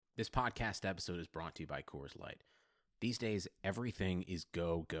This podcast episode is brought to you by Coors Light. These days, everything is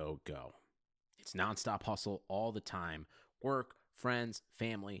go, go, go. It's nonstop hustle all the time. Work, friends,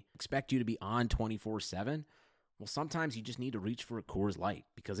 family expect you to be on 24/7. Well, sometimes you just need to reach for a Coors Light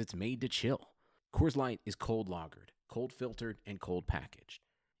because it's made to chill. Coors Light is cold lagered, cold filtered, and cold packaged.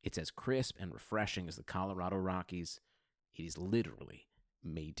 It's as crisp and refreshing as the Colorado Rockies. It is literally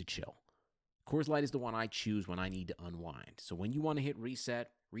made to chill. Coors Light is the one I choose when I need to unwind. So when you want to hit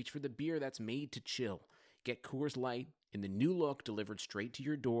reset, reach for the beer that's made to chill. Get Coors Light in the new look delivered straight to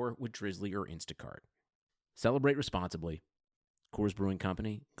your door with Drizzly or Instacart. Celebrate responsibly. Coors Brewing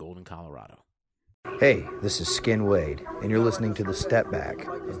Company, Golden, Colorado. Hey, this is Skin Wade, and you're listening to The Step Back,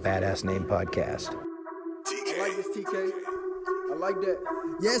 a Badass Name podcast. I like this, TK. I like that.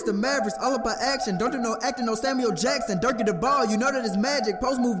 Yeah, it's the Mavs, all about action. Don't do no acting, no Samuel Jackson. Don't get the ball, you know that it's magic.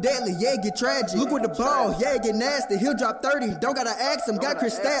 Post move deadly, yeah, get tragic. Look with the ball, yeah, get nasty. He'll drop 30, don't gotta ask him. Got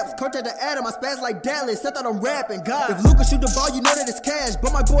Chris Stapps, coach at the Adam, I spaz like Dallas. I thought I'm rapping, God. If Luka shoot the ball, you know that it's cash. But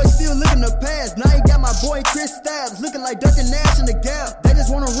my boy still looking to pass. Now he got my boy Chris Stapps, looking like Duncan Nash in the gap. They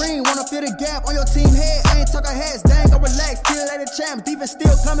just want a ring, wanna fill the gap on your team head. I ain't talking hats, dang, go relax. Still at the champ, defense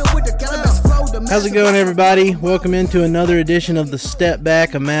still coming with the cannabis flow. How's it going, everybody? Welcome into another edition of the Step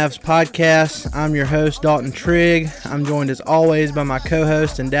Back, a Mavs podcast. I'm your host, Dalton Trigg. I'm joined as always by my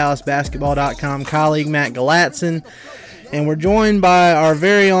co-host and DallasBasketball.com colleague, Matt Galatson. And we're joined by our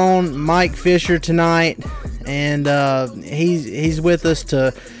very own Mike Fisher tonight. And he's with us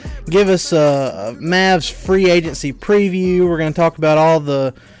to give us a Mavs free agency preview. We're going to talk about all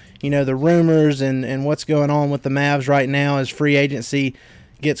the, the rumors and what's going on with the Mavs right now as free agency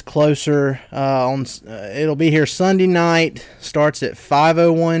gets closer. It'll be here Sunday night. Starts at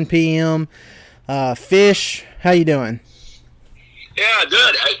 5:01 p.m. Fish, how you doing? Yeah,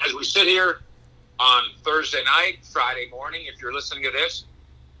 good. As we sit here on Thursday night, Friday morning, if you're listening to this,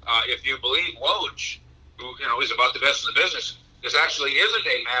 if you believe Woj, who is about the best in the business, this actually isn't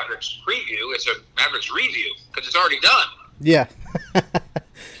a Mavericks preview. It's a Mavericks review because it's already done. Yeah.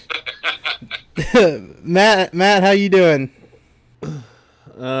 Matt, how you doing?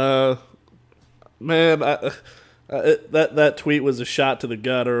 Man, that tweet was a shot to the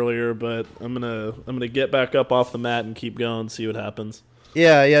gut earlier, but I'm gonna get back up off the mat and keep going, see what happens.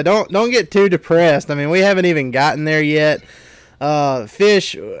 Yeah. Don't get too depressed. I mean, we haven't even gotten there yet.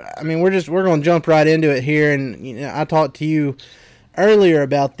 Fish, I mean, we're gonna jump right into it here, and I talked to you earlier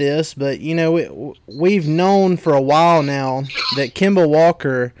about this, but we've known for a while now that Kemba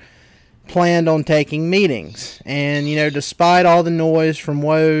Walker planned on taking meetings, and despite all the noise from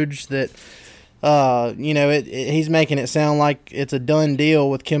Woj that he's making it sound like it's a done deal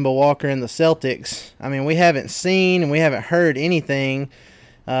with Kemba Walker and the Celtics. I mean, we haven't seen and we haven't heard anything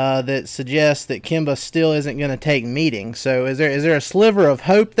that suggests that Kemba still isn't going to take meetings. So is there a sliver of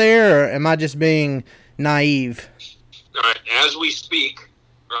hope there, or am I just being naive? All right, as we speak,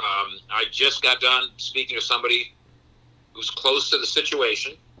 I just got done speaking to somebody who's close to the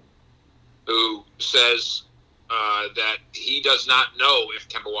situation, who says that he does not know if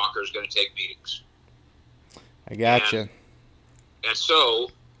Kemba Walker is going to take meetings. I gotcha. And so,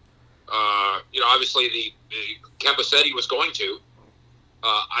 obviously Kemba said he was going to.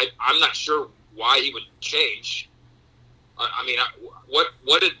 I'm not sure why he would change.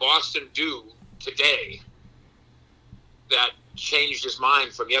 What did Boston do today that changed his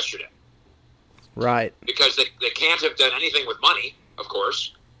mind from yesterday? Right. Because they can't have done anything with money, of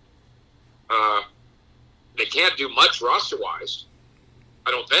course. They can't do much roster-wise,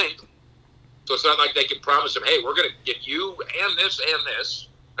 I don't think. So it's not like they can promise him, hey, we're going to get you and this and this.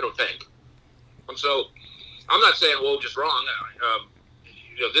 I don't think. And so I'm not saying Woj is wrong.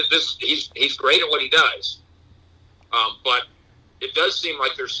 He's great at what he does. But it does seem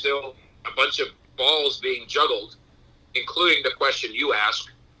like there's still a bunch of balls being juggled, including the question you asked,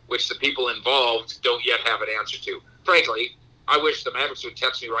 which the people involved don't yet have an answer to. Frankly, I wish the Mavericks would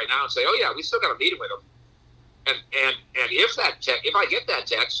text me right now and say, "Oh yeah, we still got a meeting with him." And if I get that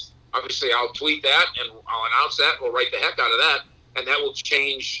text, obviously I'll tweet that and I'll announce that. We'll write the heck out of that, and that will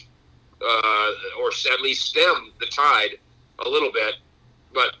change or at least stem the tide a little bit.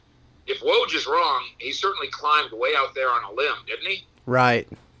 But if Woj is wrong, he certainly climbed way out there on a limb, didn't he? Right.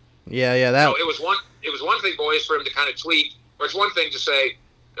 Yeah. That. It was one thing, boys, for him to kind of tweet, or it's one thing to say,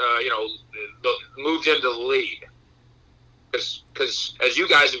 moved into the league. Because as you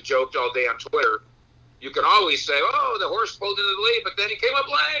guys have joked all day on Twitter, you can always say, "Oh, the horse pulled into the lead," but then he came up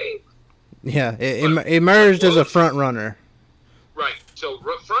late. Yeah, emerged as a front runner. Right. So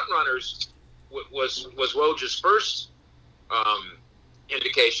front runners was Woj's first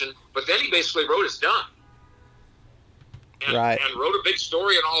indication, but then he basically wrote us done. and wrote a big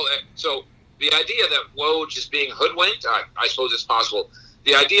story and all that. So the idea that Woj is being hoodwinked, I suppose it's possible.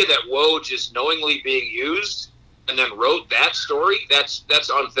 The idea that Woj is knowingly being used and then wrote that story, that's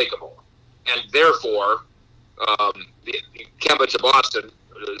unthinkable. And therefore, Kemba to Boston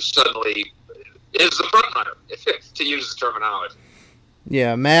suddenly is the front runner, to use the terminology.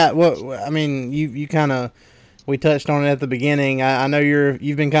 Yeah, Matt. You kind of, we touched on it at the beginning. I know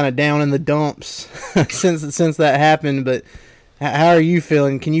you've been kind of down in the dumps since that happened. But how are you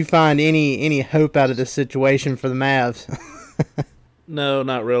feeling? Can you find any hope out of this situation for the Mavs? No,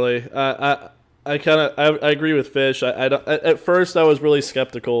 not really. I agree with Fish. At first I was really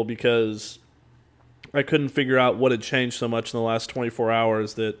skeptical because I couldn't figure out what had changed so much in the last 24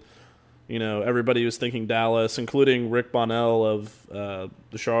 hours that, everybody was thinking Dallas, including Rick Bonnell of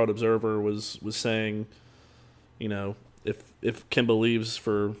the Charlotte Observer was saying, if Kemba leaves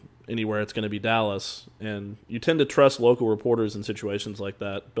for anywhere, it's going to be Dallas. And you tend to trust local reporters in situations like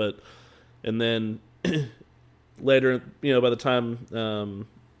that. And then later, by the time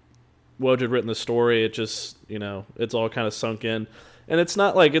Woj had written the story, it just, it's all kind of sunk in. And it's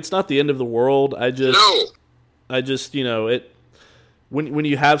not the end of the world. When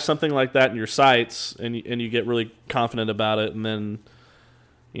you have something like that in your sights and you get really confident about it, and then,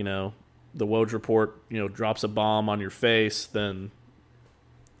 the Woj report, drops a bomb on your face, then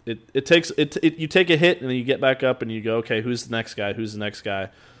you take a hit and then you get back up and you go, okay, who's the next guy? Who's the next guy?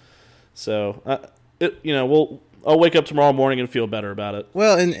 So, I'll wake up tomorrow morning and feel better about it.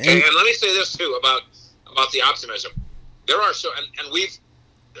 Well, and let me say this too about the optimism. There are and we've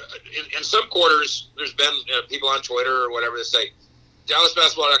in some quarters there's been people on Twitter or whatever that say,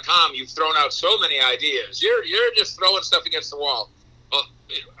 DallasBasketball.com, you've thrown out so many ideas. You're just throwing stuff against the wall. Well,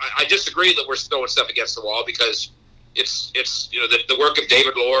 I disagree that we're throwing stuff against the wall because it's the work of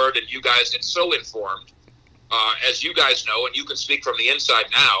David Lord and you guys. It's so informed, as you guys know, and you can speak from the inside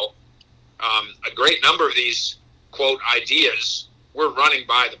now. A great number of these quote ideas were running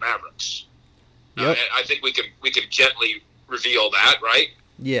by the Mavericks. Yep. I think we could gently reveal that, right?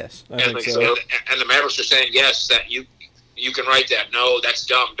 Yes, I think so. And the Mavericks are saying yes, that you can write that. No, that's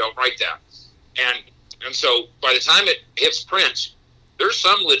dumb. Don't write that. And so by the time it hits print, there's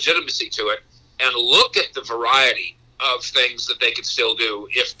some legitimacy to it. And look at the variety of things that they could still do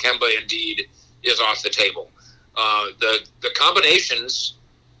if Kemba indeed is off the table. The combinations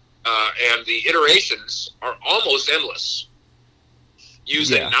and the iterations are almost endless.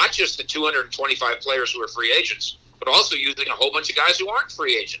 Using not just the 225 players who are free agents, but also using a whole bunch of guys who aren't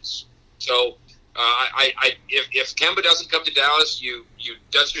free agents. So if Kemba doesn't come to Dallas, you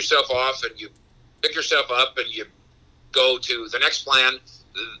dust yourself off and you pick yourself up and you go to the next plan,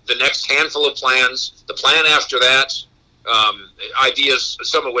 the next handful of plans, the plan after that, ideas,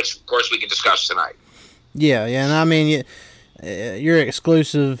 some of which, of course, we can discuss tonight. Yeah, and I mean, you're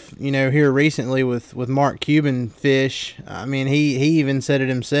exclusive, here recently with Mark Cuban, Fish. I mean, he even said it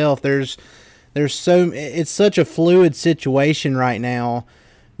himself. It's such a fluid situation right now.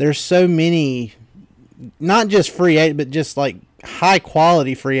 There's so many, not just free agents, but just like high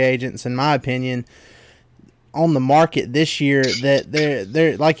quality free agents, in my opinion, on the market this year that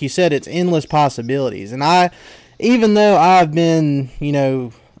they're like you said, it's endless possibilities. And even though I've been,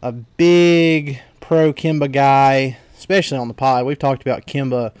 a big pro Kemba guy, especially on the pod, we've talked about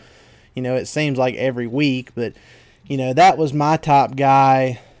Kemba, it seems like every week, but that was my top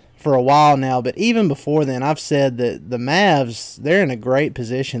guy for a while now. But even before then, I've said that the Mavs, they're in a great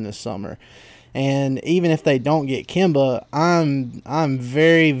position this summer. And even if they don't get Kemba, I'm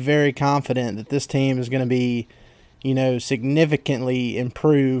very, very confident that this team is going to be, significantly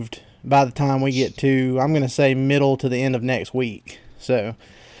improved by the time we get to, I'm going to say, middle to the end of next week. So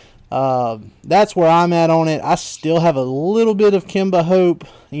that's where I'm at on it. I still have a little bit of Kemba hope,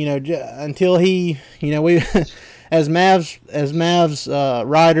 until he, we as Mavs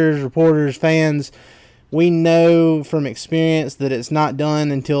writers, reporters, fans, we know from experience that it's not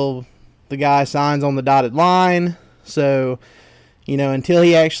done until the guy signs on the dotted line. So, until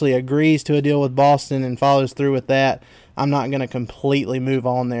he actually agrees to a deal with Boston and follows through with that, I'm not going to completely move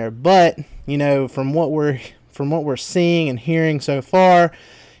on there. But, from what we're seeing and hearing so far,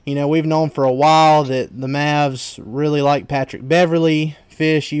 we've known for a while that the Mavs really like Patrick Beverley.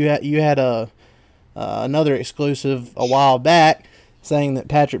 Fish, you had another exclusive a while back saying that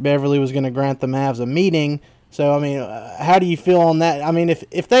Patrick Beverley was going to grant the Mavs a meeting. So, I mean, how do you feel on that? I mean,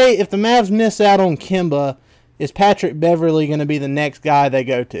 if the Mavs miss out on Kemba, is Patrick Beverley going to be the next guy they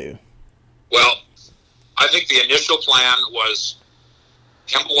go to? Well, I think the initial plan was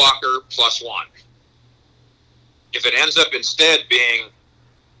Kemba Walker plus one. If it ends up instead being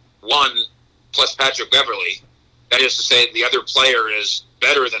one plus Patrick Beverley, that is to say the other player is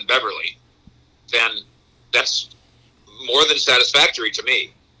better than Beverly, then that's more than satisfactory to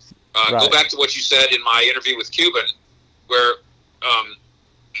me. Go back to what you said in my interview with Cuban, where,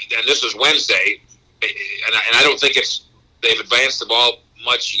 and this was Wednesday, and I don't think they've advanced the ball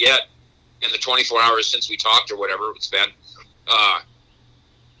much yet in the 24 hours since we talked or whatever it's been.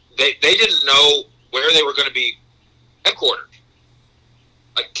 They didn't know where they were going to be headquartered.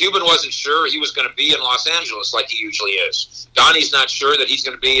 Like, Cuban wasn't sure he was going to be in Los Angeles like he usually is. Donnie's not sure that he's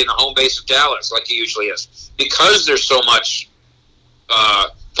going to be in the home base of Dallas like he usually is. Because there's so much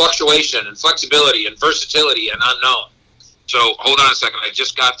fluctuation and flexibility and versatility and unknown. So, hold on a second. I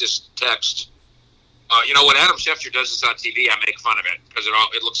just got this text. When Adam Schefter does this on TV, I make fun of it because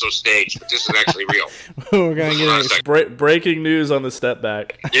it looks so staged, but this is actually real. We're going to get breaking news on the step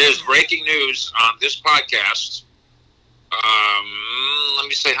back. It is breaking news on this podcast. Let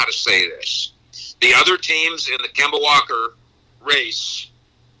me say how to say this. The other teams in the Kemba Walker race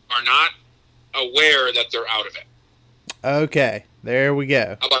are not aware that they're out of it. Okay, there we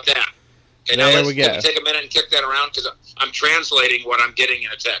go. How about that? Okay, there we go. Let me take a minute and kick that around because I'm translating what I'm getting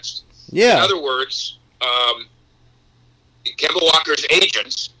in a text. Yeah. In other words, Kemba Walker's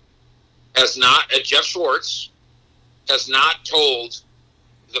agent Jeff Schwartz, has not told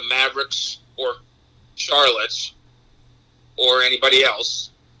the Mavericks or Charlotte or anybody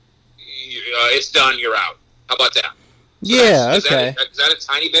else, it's done, you're out. How about that? So yeah, is okay. Is that a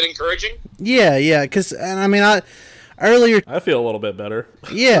tiny bit encouraging? Yeah, because, I mean, earlier... I feel a little bit better.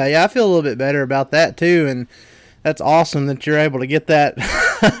 Yeah, I feel a little bit better about that, too, and that's awesome that you're able to get that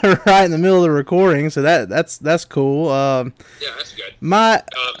right in the middle of the recording, so that's cool. Yeah, that's good.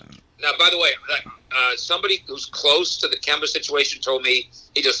 Now, by the way, somebody who's close to the Kemba situation told me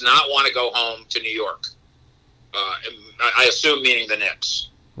he does not want to go home to New York. I assume meaning the Knicks.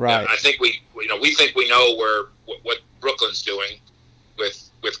 Right. And I think we think we know what Brooklyn's doing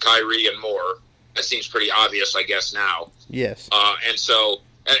with Kyrie and Moore. That seems pretty obvious, I guess, now. Yes. And so,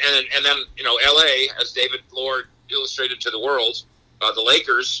 and then L.A., as David Lord illustrated to the world, the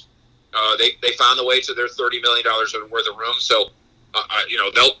Lakers, they found the way to their $30 million worth of room. So,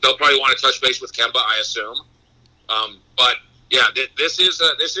 they'll probably want to touch base with Kemba, I assume. But yeah, this is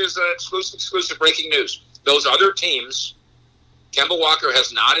exclusive breaking news. Those other teams, Kemba Walker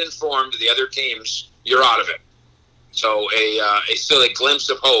has not informed the other teams you're out of it. So still a glimpse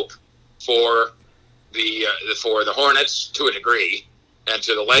of hope for the Hornets to a degree, and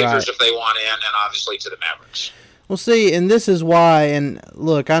to the Lakers if they want in, and obviously to the Mavericks. Well, see, and this is why. And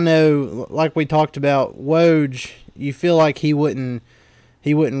look, I know, like we talked about, Woj. You feel like he wouldn't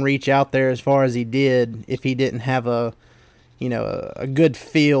reach out there as far as he did if he didn't have a good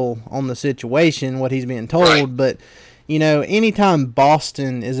feel on the situation, what he's being told. Right. But anytime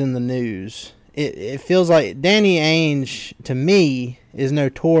Boston is in the news, it feels like Danny Ainge, to me, is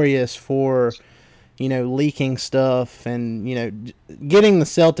notorious for leaking stuff and getting the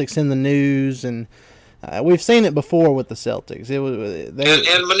Celtics in the news, and we've seen it before with the Celtics. It was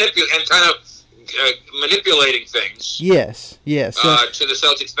manipulating things. Yes. To the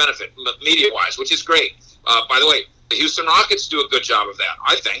Celtics' benefit, media-wise, which is great. By the way, the Houston Rockets do a good job of that,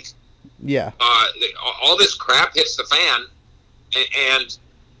 I think. Yeah. All this crap hits the fan, and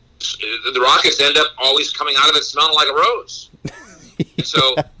the Rockets end up always coming out of it smelling like a rose.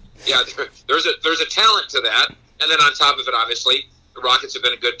 So, yeah, there's a talent to that. And then on top of it, obviously, the Rockets have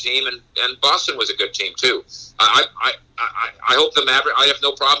been a good team, and Boston was a good team too. I hope the Mavericks. I have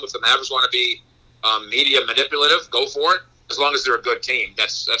no problem if the Mavericks want to be media manipulative. Go for it, as long as they're a good team.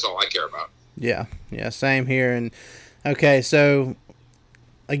 That's all I care about. Yeah, same here. And okay, so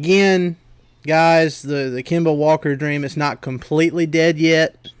again, guys, the Kemba Walker dream is not completely dead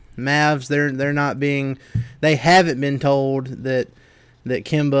yet. Mavs, they haven't been told that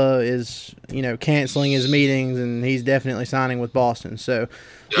Kemba is, canceling his meetings, and he's definitely signing with Boston. So,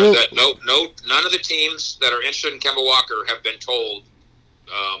 none of the teams that are interested in Kemba Walker have been told,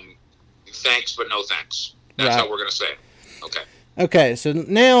 thanks but no thanks. That's how we're going to say it. Okay. So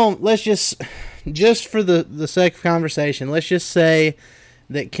now let's just for the sake of conversation, let's just say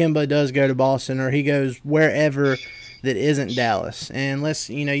that Kemba does go to Boston, or he goes wherever that isn't Dallas. And let's,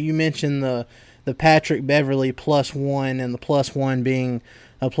 you mentioned the Patrick Beverly +1, and the +1 being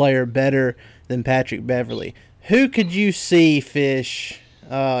a player better than Patrick Beverly. Who could you see, Fish,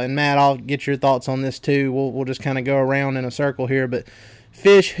 and Matt, I'll get your thoughts on this too. We'll just kind of go around in a circle here. But,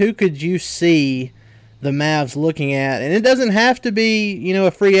 Fish, who could you see the Mavs looking at? And it doesn't have to be,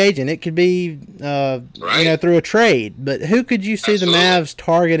 a free agent. It could be, through a trade. But who could you see the Mavs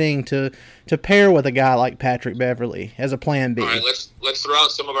targeting to pair with a guy like Patrick Beverly as a plan B? All right, let's throw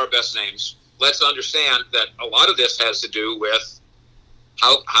out some of our best names. let's understand that a lot of this has to do with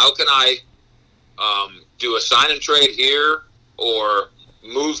how can I do a sign and trade here or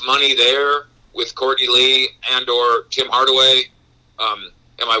move money there with Courtney Lee and or Tim Hardaway?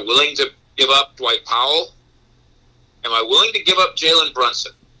 Am I willing to give up Dwight Powell? Am I willing to give up Jalen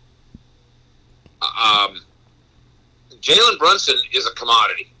Brunson? Jalen Brunson is a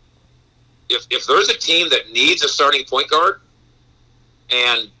commodity. If there's a team that needs a starting point guard,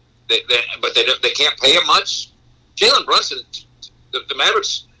 and but they can't pay him much, Jalen Brunson, the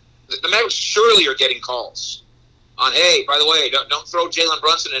Mavericks surely are getting calls on, hey, by the way, don't throw Jalen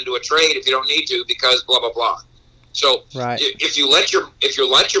Brunson into a trade if you don't need to because blah blah blah. So if you let your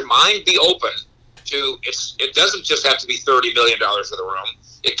mind be open to it doesn't just have to be $30 million for the room.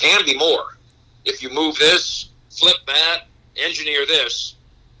 It can be more. If you move this, flip that, engineer this.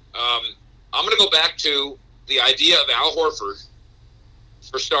 I'm going to go back to the idea of Al Horford,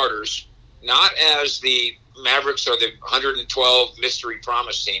 for starters, not as the Mavericks are the 112 mystery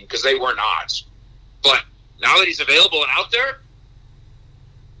promise team, because they were not. But now that he's available and out there,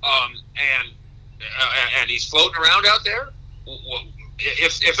 and he's floating around out there,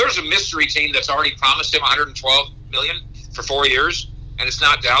 if there's a mystery team that's already promised him 112 million for 4 years, and it's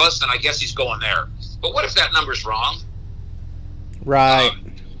not Dallas, then I guess he's going there. But what if that number's wrong? Right.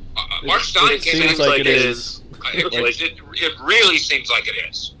 Mark Stein came in like it is. It really seems like it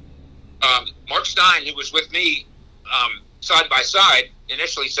is. Mark Stein, who was with me side by side,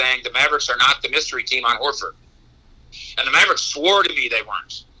 initially saying the Mavericks are not the mystery team on Horford. And the Mavericks swore to me they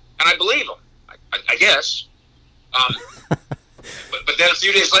weren't. And I believe him, I guess. But then a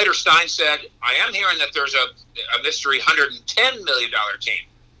few days later, Stein said, I am hearing that there's a mystery $110 million team,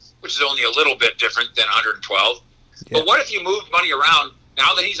 which is only a little bit different than 112. Yeah. But what if you moved money around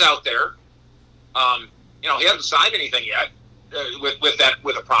now that he's out there? He hasn't signed anything yet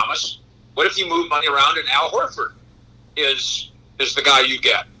with a promise. What if you move money around and Al Horford is the guy you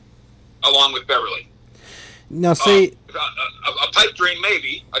get along with Beverly? Now, see, a pipe dream,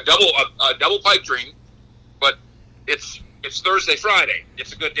 maybe a double pipe dream, but it's Thursday, Friday.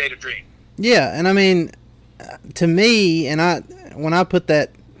 It's a good day to dream. Yeah, and I mean, to me, when I put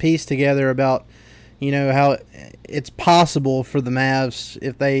that piece together about how it's possible for the Mavs,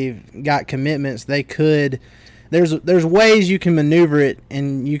 if they've got commitments, they could. There's ways you can maneuver it,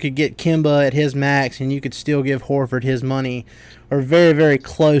 and you could get Kemba at his max, and you could still give Horford his money, or very, very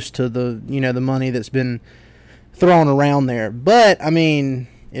close to the the money that's been thrown around there. But I mean,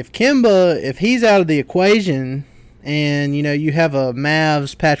 if he's out of the equation, and you have a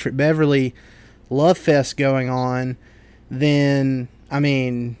Mavs Patrick Beverly love fest going on, then I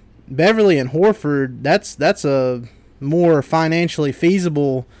mean, Beverly and Horford, that's a more financially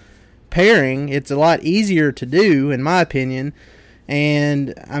feasible pairing. It's a lot easier to do, in my opinion,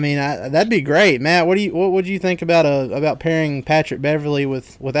 and I mean that'd be great. Matt, what would you think about pairing Patrick Beverly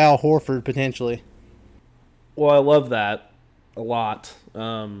with Al Horford potentially? Well, I love that a lot.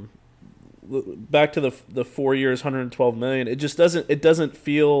 Back to the 4 years, 112 million. It just doesn't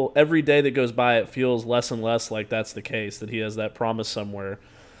feel, every day that goes by, it feels less and less like that's the case, that he has that promise somewhere.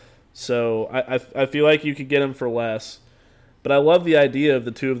 So I feel like you could get him for less. But I love the idea of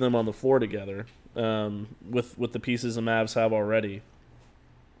the two of them on the floor together, with the pieces the Mavs have already.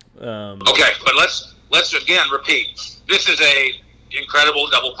 Okay, but let's again repeat. This is a incredible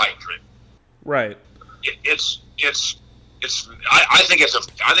double pipe dream. Right. I think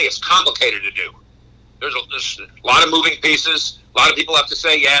it's complicated to do. There's a lot of moving pieces. A lot of people have to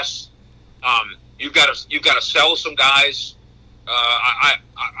say yes. You've got to sell some guys. I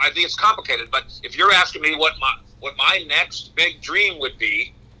think it's complicated. But if you're asking me what my next big dream would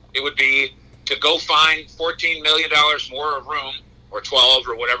be, it would be to go find $14 million more of room, or 12,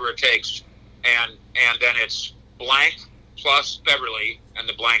 or whatever it takes, and then it's blank plus Beverly, and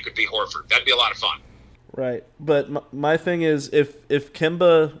the blank would be Horford. That'd be a lot of fun. Right, but my thing is, if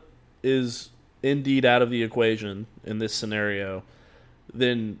Kemba is indeed out of the equation in this scenario,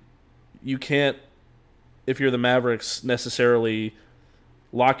 then you can't, if you're the Mavericks, necessarily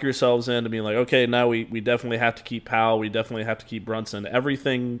lock yourselves into being like, okay, now we definitely have to keep Powell, we definitely have to keep Brunson.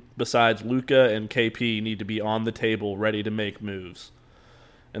 Everything besides Luka and KP need to be on the table, ready to make moves,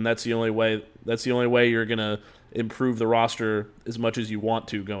 and that's the only way you're gonna improve the roster as much as you want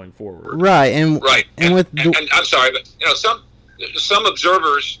to going forward. Right, and I'm sorry, but some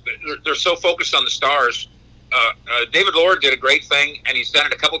observers, they're so focused on the stars. David Lord did a great thing, and he's done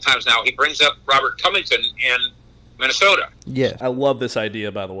it a couple times now. He brings up Robert Covington in Minnesota. Yeah, I love this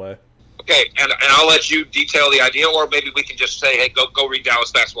idea, by the way. Okay, and I'll let you detail the idea, or maybe we can just say, hey, go read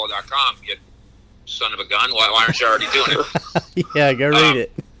DallasBasketball.com, you son of a gun. Why aren't you already doing it? Yeah, go read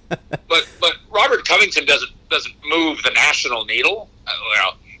it. but Robert Covington doesn't move the national needle.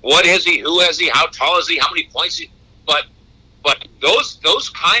 Well, what is he? Who is he? How tall is he? How many points? But those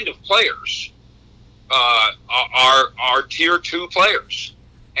kind of players are tier 2 players,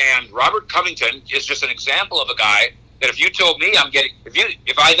 and Robert Covington is just an example of a guy that if you told me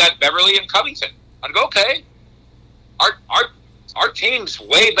if I got Beverly and Covington, I'd go, okay, our team's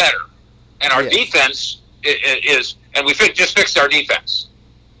way better, and our defense is and we just fixed our defense.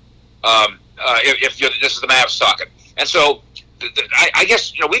 If this is the Mavs talking, and so I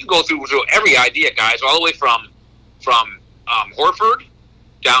guess we can go through every idea, guys, all the way from Horford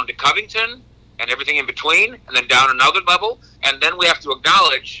down to Covington and everything in between, and then down another level, and then we have to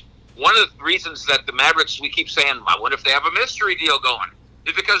acknowledge one of the reasons that the Mavericks, we keep saying, I wonder if they have a mystery deal going,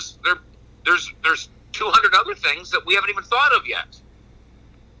 is because there's 200 other things that we haven't even thought of yet.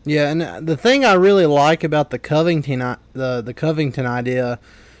 Yeah, and the thing I really like about the Covington the Covington idea,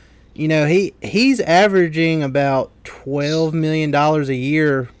 he's averaging about $12 million a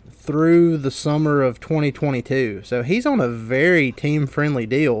year through the summer of 2022. So he's on a very team-friendly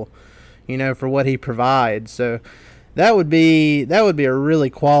deal, for what he provides. So that would be a really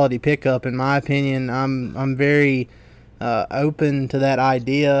quality pickup, in my opinion. I'm very open to that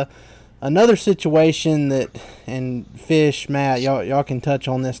idea. Another situation that, and Fish, Matt, y'all can touch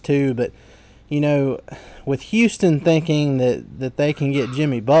on this too, but with Houston thinking that they can get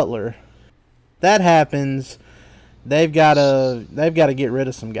Jimmy Butler, that happens, they've got to get rid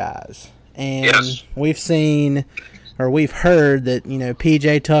of some guys. And yes, we've heard that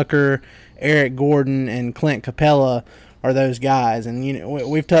PJ Tucker, Eric Gordon, and Clint Capella are those guys. And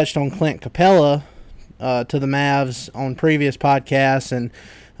we've touched on Clint Capella to the Mavs on previous podcasts, and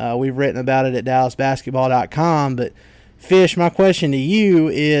we've written about it at DallasBasketball.com. But Fish, my question to you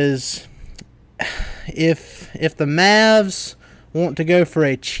is, if the Mavs want to go for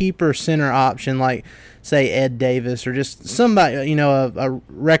a cheaper center option, like say Ed Davis or just somebody, a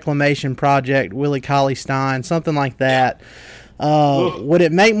reclamation project, Willie Cauley-Stein, something like that, would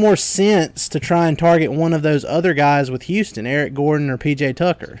it make more sense to try and target one of those other guys with Houston, Eric Gordon or PJ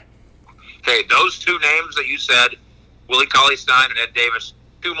Tucker? Okay, those two names that you said, Willie Cauley-Stein and Ed Davis,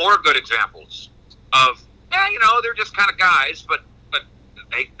 two more good examples of, they're just kind of guys, but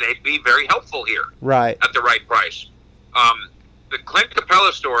they'd be very helpful here, right, at the right price. The Clint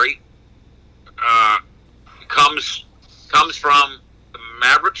Capella story comes from the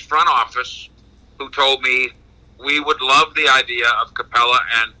Mavericks front office, who told me we would love the idea of Capella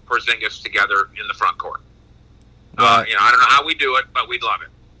and Porzingis together in the front court. Right. I don't know how we do it, but we'd love it.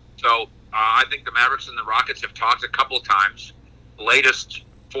 So I think the Mavericks and the Rockets have talked a couple of times. The latest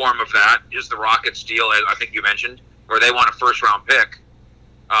form of that is the Rockets deal, as I think you mentioned, where they want a first-round pick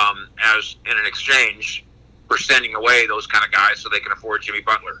as in an exchange for sending away those kind of guys so they can afford Jimmy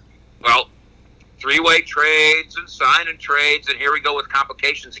Butler. Well, three-way trades and sign-and trades, and here we go with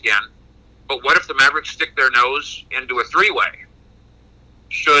complications again. But what if the Mavericks stick their nose into a three-way?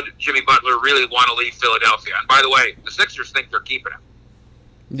 Should Jimmy Butler really want to leave Philadelphia? And by the way, the Sixers think they're keeping him.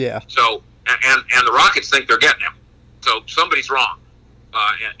 Yeah. So, and the Rockets think they're getting him. So somebody's wrong.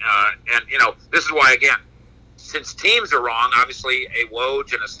 And this is why, again, since teams are wrong, obviously a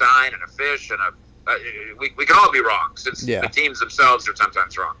Woj and a Stein and a Fish and we can all be wrong, since the teams themselves are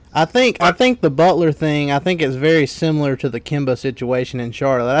sometimes wrong. I think the Butler thing, is very similar to the Kemba situation in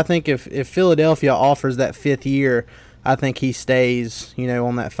Charlotte. I think if Philadelphia offers that 5th year, I think he stays,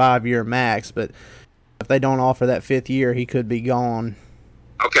 on that 5-year max. But if they don't offer that 5th year, he could be gone.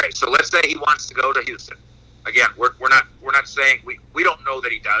 Okay, so let's say he wants to go to Houston. Again, we're not saying we don't know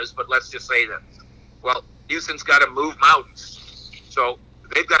that he does, but let's just say that. Well, Houston's got to move mountains, so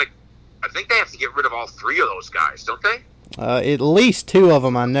they've got to. I think they have to get rid of all 3 of those guys, don't they? At least 2 of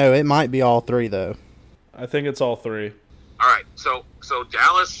them, I know. It might be all 3 though. I think it's all 3. All right, so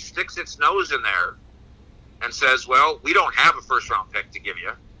Dallas sticks its nose in there and says, "Well, we don't have a first-round pick to give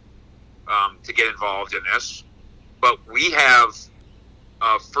you to get involved in this, but we have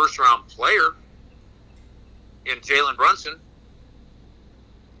a first-round player in Jalen Brunson.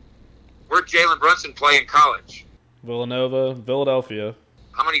 Where'd Jalen Brunson play in college? Philadelphia.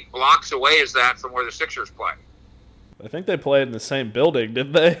 How many blocks away is that from where the Sixers play? I think they played in the same building,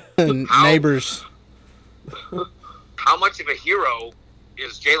 didn't they? Neighbors. How much of a hero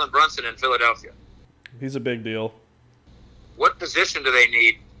is Jalen Brunson in Philadelphia? He's a big deal. What position do they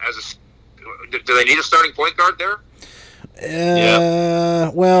need? Do they need a starting point guard there?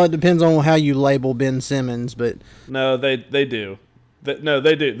 Well, it depends on how you label Ben Simmons, but no, they do.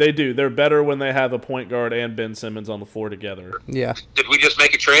 They do. They're better when they have a point guard and Ben Simmons on the floor together. Yeah. Did we just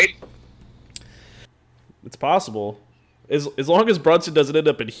make a trade? It's possible. As long as Brunson doesn't end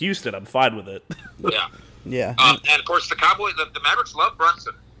up in Houston, I'm fine with it. Yeah. Yeah. And of course, the Cowboys, the Mavericks love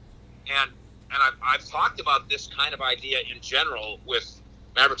Brunson, and I've talked about this kind of idea in general with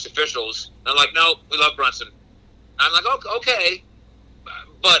Mavericks officials. They're like, no, we love Brunson. And I'm like, okay,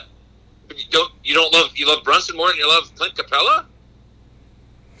 but you love Brunson more than you love Clint Capella?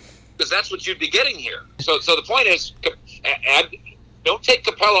 Because that's what you'd be getting here. So the point is, don't take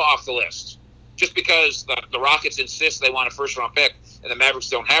Capella off the list just because the Rockets insist they want a first-round pick and the Mavericks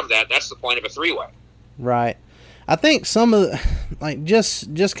don't have that. That's the point of a three-way. Right. I think some of the, like,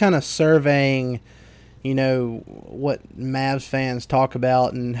 just kind of surveying, you know, what Mavs fans talk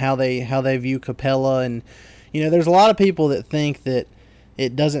about and how they view Capella, and you know, there's a lot of people that think that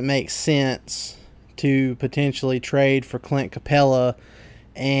it doesn't make sense to potentially trade for Clint Capella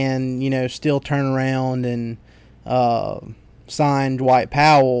and, you know, still turn around and sign Dwight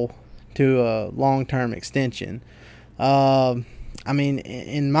Powell to a long-term extension. I mean,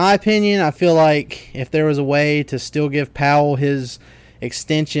 in my opinion, I feel like if there was a way to still give Powell his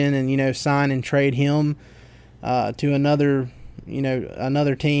extension and, you know, sign and trade him to another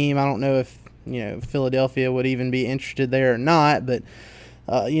team, I don't know if, you know, Philadelphia would even be interested there or not, but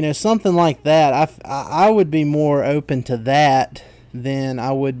you know, something like that, I would be more open to that than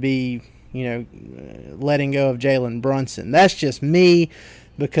I would be, you know, letting go of Jalen Brunson. That's just me,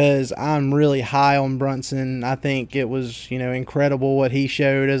 because I'm really high on Brunson. I think it was, you know, incredible what he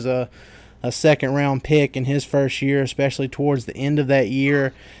showed as a second-round pick in his first year, especially towards the end of that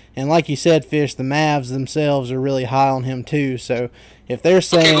year. And like you said, Fish, the Mavs themselves are really high on him too. So if they're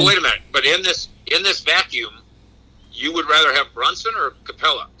saying... Okay, but wait a minute. But in this vacuum, you would rather have Brunson or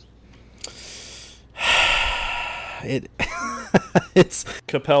Capella? It's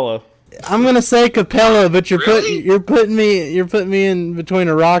Capella. I'm gonna say Capella, but you're Really? putting me in between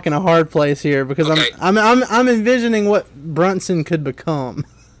a rock and a hard place here, because Okay. I'm envisioning what Brunson could become.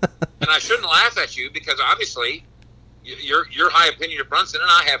 And I shouldn't laugh at you because obviously your high opinion of Brunson, and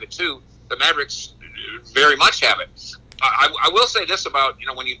I have it too. The Mavericks very much have it. I will say this about, you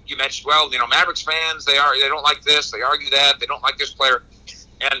know, when you mentioned, well, you know, Mavericks fans, they don't like this, they argue that, they don't like this player,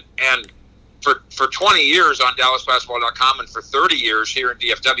 and for 20 years on DallasBasketball.com and for 30 years here in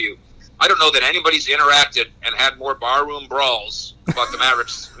DFW, I don't know that anybody's interacted and had more barroom brawls about the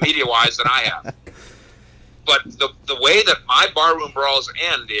Mavericks media-wise than I have. But the way that my barroom brawls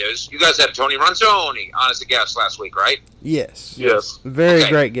end is, you guys had Tony Ronzoni on as a guest last week, right? Yes. Yes. Very Okay.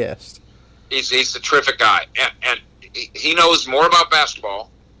 great guest. He's a terrific guy, and he knows more about basketball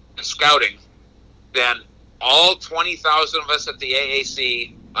and scouting than all 20,000 of us at the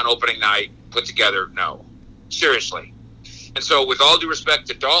AAC on opening night put together. No, seriously. And so, with all due respect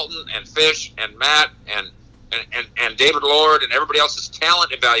to Dalton and Fish and Matt and David Lord and everybody else's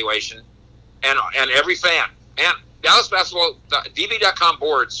talent evaluation, and every fan, and Dallas Basketball, DB.com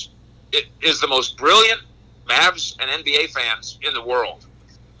boards, it is the most brilliant Mavs and NBA fans in the world.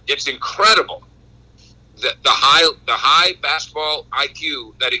 It's incredible the high basketball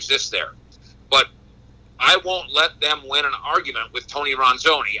IQ that exists there. But I won't let them win an argument with Tony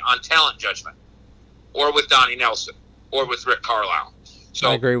Ronzoni on talent judgment, or with Donnie Nelson, or with Rick Carlisle.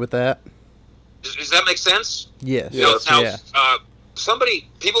 So I agree with that. does that make sense? Yes. Yes. Now, Yeah.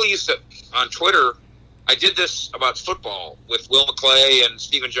 people used to, on Twitter, I did this about football with Will McClay and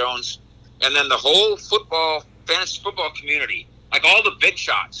Stephen Jones, and then the whole fantasy football community, like all the big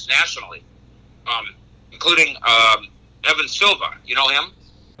shots nationally, including Evan Silva, you know him?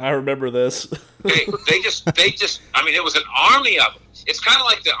 I remember this. They just, I mean, it was an army of them. It's kind of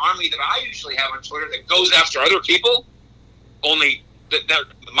like the army that I usually have on Twitter that goes after other people, only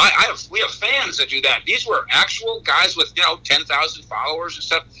we have fans that do that. These were actual guys with, you know, 10,000 followers and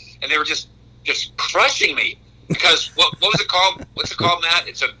stuff, and they were just crushing me because what was it called? What's it called, Matt?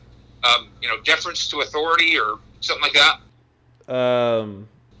 It's a deference to authority or something like that.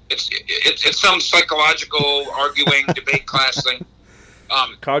 It's some psychological arguing debate class thing.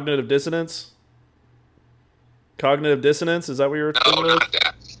 Cognitive dissonance. Cognitive dissonance. Is that what you were No, talking about? not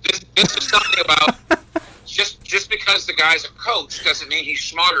that. This is something about just because the guy's a coach doesn't mean he's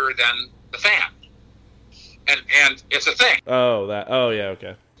smarter than the fan. And it's a thing. Oh, that. Oh, yeah.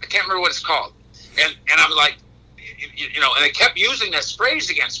 Okay. I can't remember what it's called. And I'm like, you know, and they kept using this phrase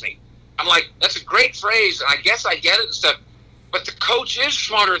against me. I'm like, that's a great phrase, and I guess I get it and stuff, but the coach is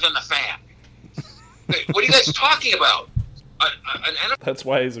smarter than the fan. What are you guys talking about? An NFL, That's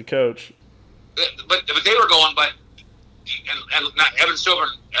why he's a coach. but they were going, and Evan Silver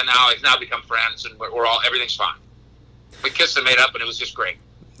and now have now become friends, and everything's fine. We kissed and made up, and it was just great.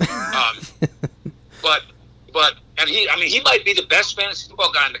 But he might be the best fantasy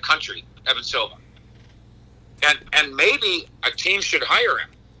football guy in the country, Evan Silva. and maybe a team should hire him.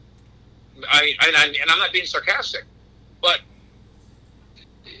 And I'm not being sarcastic, but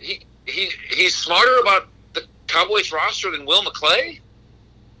he's smarter about the Cowboys roster than Will McClay.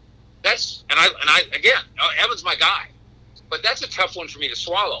 Evan's my guy, but that's a tough one for me to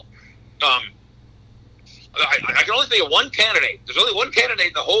swallow. I can only think of one candidate. There's only one candidate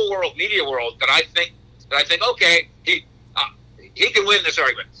in the whole world, media world, that I think okay, he can win this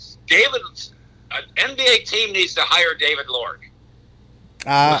argument. An NBA team needs to hire David Lord.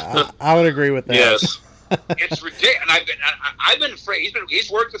 I would agree with that. Yes, it's ridiculous. And I've been afraid.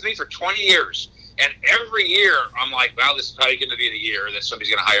 He's worked with me for 20 years, and every year I'm like, well, this is probably going to be the year that somebody's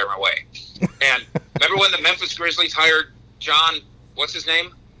going to hire my way. And remember when the Memphis Grizzlies hired John? What's his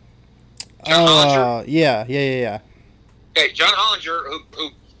name? John Hollinger? Yeah. Okay, John Hollinger,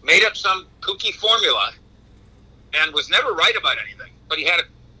 who made up some kooky formula and was never right about anything, but he had a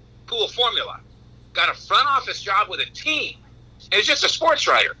cool formula. Got a front office job with a team. He was just a sports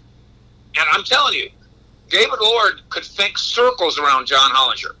writer. And I'm telling you, David Lord could think circles around John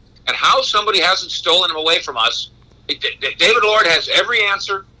Hollinger. And how somebody hasn't stolen him away from us. David Lord has every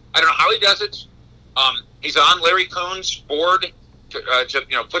answer. I don't know how he does it. He's on Larry Kuhn's board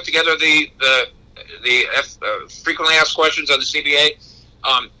to put together the frequently asked questions on the CBA.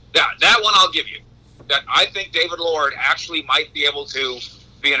 That one I'll give you. That I think David Lord actually might be able to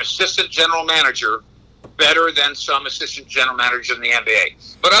be an assistant general manager better than some assistant general managers in the NBA.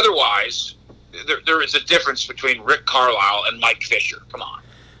 But otherwise, there is a difference between Rick Carlisle and Mike Fisher. Come on.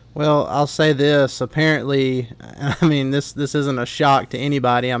 Well, I'll say this. Apparently, I mean, this isn't a shock to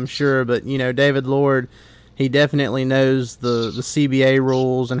anybody, I'm sure, but, David Lord, he definitely knows the CBA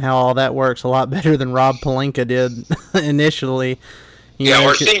rules and how all that works a lot better than Rob Pelinka did initially.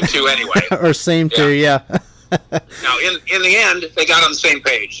 Or seemed to anyway. Or seemed to, yeah. Now, in the end, they got on the same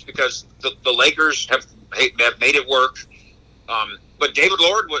page because the Lakers have made it work. But David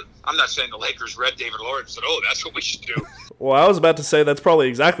Lord, I'm not saying the Lakers read David Lord and said, oh, that's what we should do. Well, I was about to say that's probably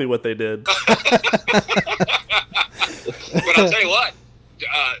exactly what they did. But I'll tell you what,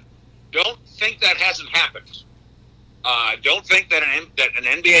 don't think that hasn't happened. Don't think that an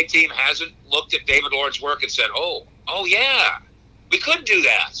NBA team hasn't looked at David Lord's work and said, oh yeah, we could do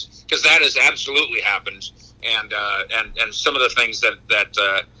that, because that has absolutely happened. And some of the things that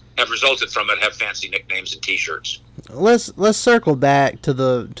have resulted from it have fancy nicknames and T-shirts. Let's circle back to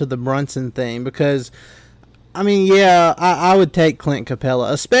the Brunson thing, because I mean, I would take Clint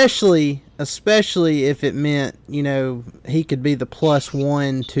Capella, especially if it meant he could be the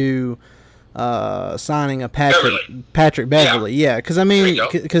 +1 to signing a Patrick Beverly. Yeah, because I mean,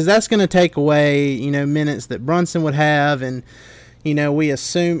 because that's going to take away minutes that Brunson would have, and we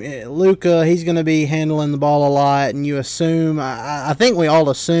assume Luka, he's going to be handling the ball a lot, and you assume, I think we all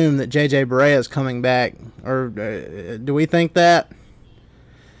assume that J.J. Barea is coming back, or do we think that?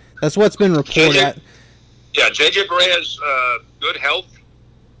 That's what's been reported. J.J. Barea's good health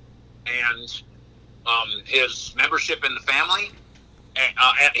and his membership in the family, and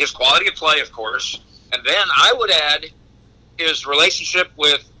his quality of play, of course, and then I would add his relationship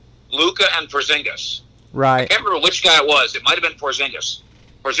with Luka and Porzingis. Right. I can't remember which guy it was. It might have been Porzingis.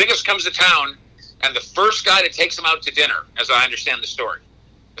 Porzingis comes to town, and the first guy that takes him out to dinner, as I understand the story,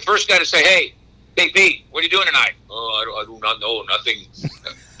 the first guy to say, hey, Pete, what are you doing tonight? Oh, I do not know, nothing.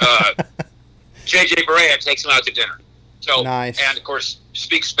 J.J. Barea takes him out to dinner. So, nice. And, of course,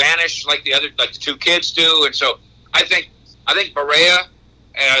 speaks Spanish like the two kids do. And so I think Barea,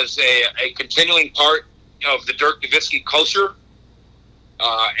 as a continuing part of the Dirk Nowitzki culture,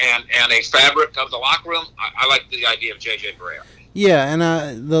 and a fabric of the locker room, I like the idea of J.J. Barea. Yeah, and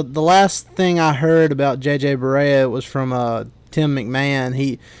the last thing I heard about J.J. Barea was from Tim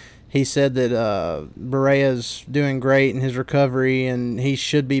McMahon. He said that Barea's doing great in his recovery, and he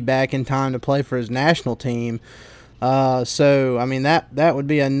should be back in time to play for his national team. So, I mean, that would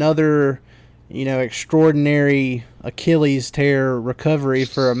be another, extraordinary Achilles tear recovery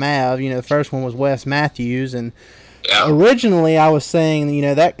for a Mav. The first one was Wes Matthews, and originally I was saying,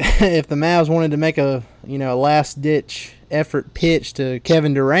 that if the Mavs wanted to make a last-ditch effort pitch to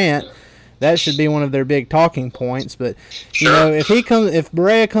Kevin Durant, that should be one of their big talking points. But if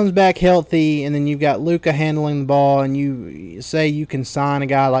Barea comes back healthy, and then you've got Luka handling the ball, and you say you can sign a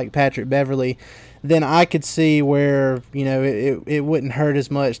guy like Patrick Beverly, then I could see where it wouldn't hurt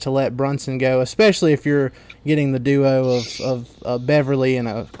as much to let Brunson go, especially if you're getting the duo of Beverly and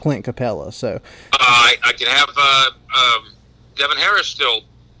a Clint Capella. So I can have Devin Harris still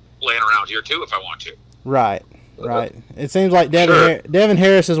laying around here too if I want to. Right. It seems like Devin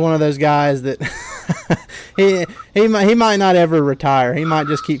Harris is one of those guys that he might not ever retire. He might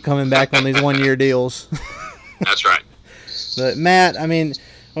just keep coming back on these 1-year deals. That's right. But Matt, I mean,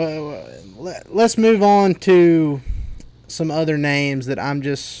 let's move on to some other names that I'm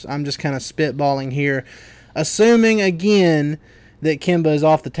just kind of spitballing here, assuming again that Kemba is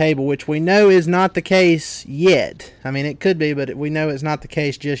off the table, which we know is not the case yet. I mean, it could be, but we know it's not the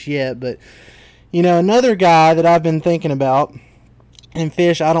case just yet. But another guy that I've been thinking about, and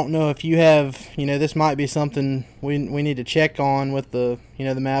Fish, I don't know if you have, this might be something we need to check on with the the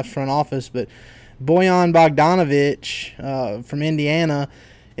Mavs front office, but Bojan Bogdanovic from Indiana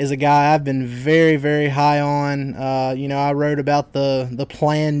is a guy I've been very, very high on. I wrote about the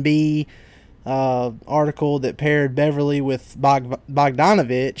Plan B article that paired Beverly with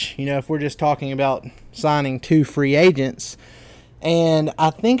Bogdanovic, if we're just talking about signing 2 free agents. And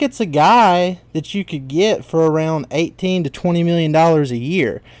I think it's a guy that you could get for around $18 to $20 million a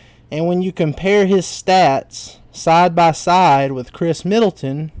year. And when you compare his stats side by side with Chris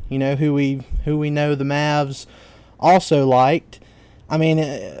Middleton, who we know the Mavs also liked. I mean,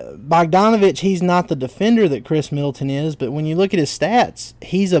 Bogdanovic, he's not the defender that Chris Middleton is, but when you look at his stats,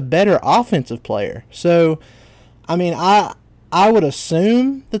 he's a better offensive player. So, I mean, I would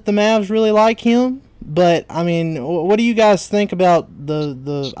assume that the Mavs really like him, but, I mean, what do you guys think about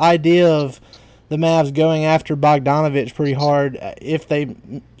the idea of the Mavs going after Bogdanovic pretty hard if they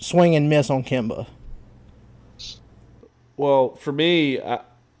swing and miss on Kemba? Well, for me,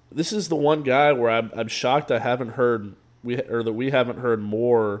 this is the one guy where I'm shocked I haven't heard we haven't heard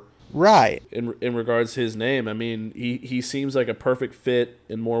more right in regards to his name. I mean, he seems like a perfect fit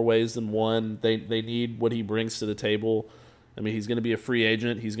in more ways than one. They need what he brings to the table. I mean, he's going to be a free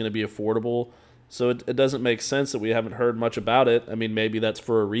agent. He's going to be affordable. So it doesn't make sense that we haven't heard much about it. I mean, maybe that's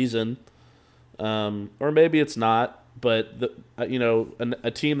for a reason, or maybe it's not. But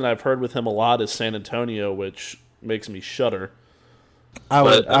a team that I've heard with him a lot is San Antonio, which makes me shudder. I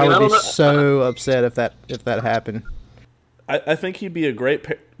would be so upset if that happened. I think he'd be a great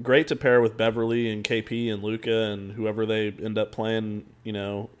to pair with Beverly and KP and Luka and whoever they end up playing,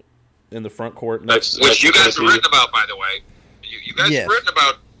 in the front court. Which you guys have written about, by the way. You guys have written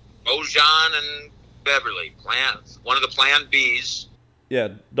about Bojan and Beverly, one of the Plan Bs. Yeah,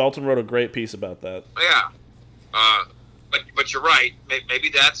 Dalton wrote a great piece about that. Yeah, but you're right. Maybe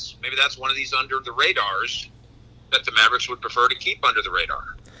that's one of these under the radars that the Mavericks would prefer to keep under the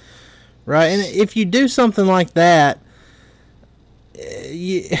radar. Right, and if you do something like that,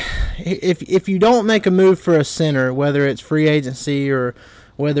 if you don't make a move for a center, whether it's free agency or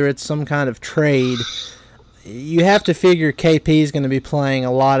whether it's some kind of trade, you have to figure KP is going to be playing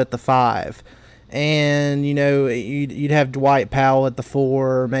a lot at the 5. And, you'd have Dwight Powell at the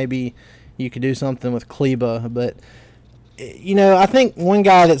 4, or maybe you could do something with Kleba. But, I think one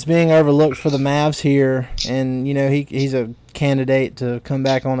guy that's being overlooked for the Mavs here, and, he's a candidate to come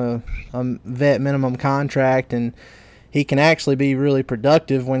back on a vet minimum contract, and he can actually be really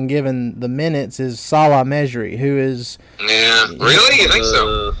productive when given the minutes, is Salah Mejri, who is... Yeah, really? You think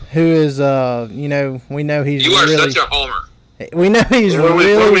so? Who is, we know he's You are really, such a homer. We know he's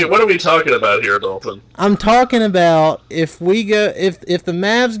what are we talking about here, Dalton? I'm talking about if the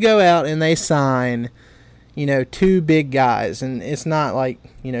Mavs go out and they sign, 2 big guys, and it's not like,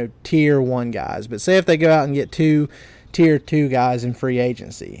 tier 1 guys, but say if they go out and get 2 tier 2 guys in free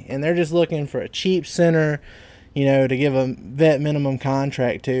agency, and they're just looking for a cheap center, to give a vet minimum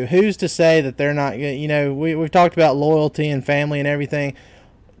contract to, who's to say that they're not, we've talked about loyalty and family and everything.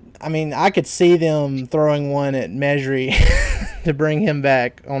 I mean, I could see them throwing one at Mejri to bring him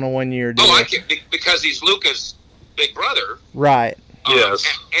back on a 1-year deal. Oh, I can, because he's Luka's big brother. Right. Yes.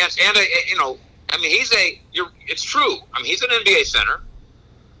 And I mean, it's true. I mean, he's an NBA center.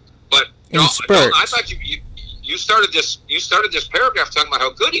 But I thought you started this paragraph talking about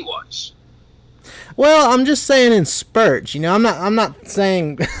how good he was. Well, I'm just saying in spurts. I'm not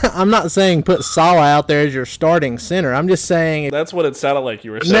saying put Salah out there as your starting center. I'm just saying that's what it sounded like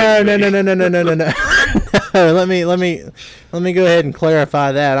you were saying. No. Let me go ahead and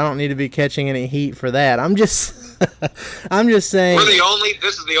clarify that. I don't need to be catching any heat for that. I'm just saying this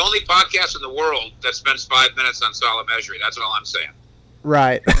is the only podcast in the world that spends 5 minutes on Salah Mejri. That's all I'm saying.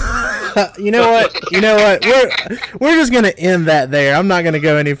 Right. You know what? We're just gonna end that there. I'm not gonna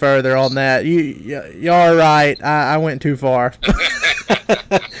go any further on that. Y'all are right. I went too far.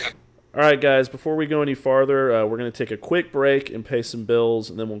 All right, guys. Before we go any farther, we're gonna take a quick break and pay some bills,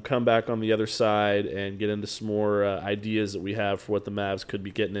 and then we'll come back on the other side and get into some more ideas that we have for what the Mavs could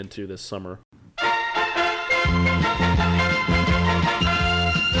be getting into this summer.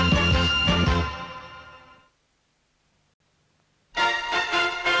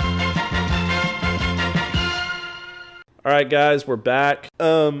 All right, guys, we're back.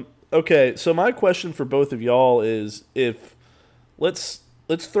 Okay, so my question for both of y'all is if let's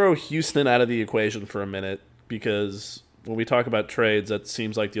throw Houston out of the equation for a minute, because when we talk about trades, that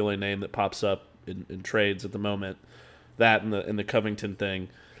seems like the only name that pops up in trades at the moment. That and the Covington thing.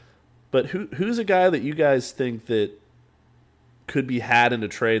 But who's a guy that you guys think that could be had in a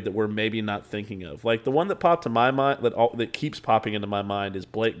trade that we're maybe not thinking of? Like the one that popped to my mind, that keeps popping into my mind, is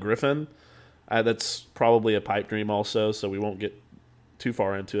Blake Griffin. That's probably a pipe dream also, so we won't get too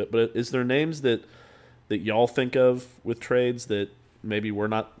far into it. But is there names that y'all think of with trades that maybe we're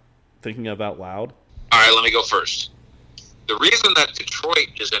not thinking of out loud? All right, let me go first. The reason that Detroit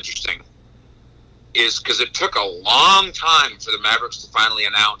is interesting is because it took a long time for the Mavericks to finally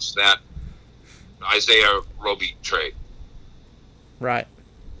announce that Isaiah Roby trade. Right.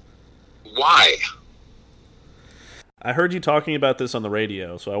 Why? I heard you talking about this on the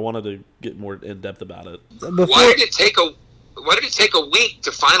radio, so I wanted to get more in depth about it. Why did it take a week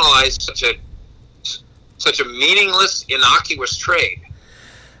to finalize such a meaningless, innocuous trade?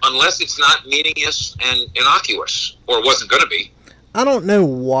 Unless it's not meaningless and innocuous, or wasn't going to be. I don't know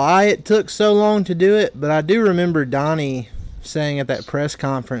why it took so long to do it, but I do remember Donnie saying at that press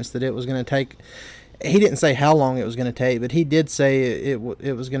conference that it was going to take. He didn't say how long it was going to take, but he did say it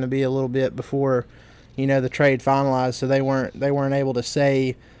was going to be a little bit before, the trade finalized. So they weren't able to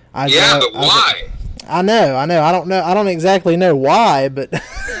say. But why? I know. I don't know. I don't exactly know why, but.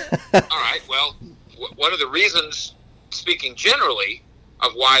 All right. Well, one of the reasons, speaking generally,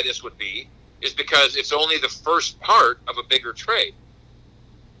 of why this would be is because it's only the first part of a bigger trade.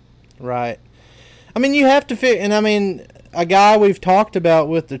 Right. I mean, you have to fit, and I mean, a guy we've talked about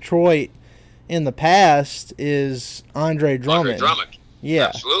with Detroit in the past is Andre Drummond. Yeah.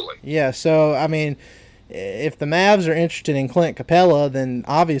 Absolutely. Yeah, so, I mean, if the Mavs are interested in Clint Capella, then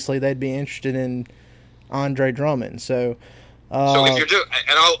obviously they'd be interested in Andre Drummond. So if you're doing,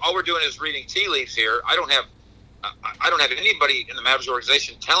 and all we're doing is reading tea leaves here. I don't have anybody in the Mavs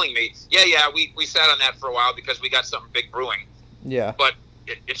organization telling me, we sat on that for a while because we got something big brewing. Yeah. But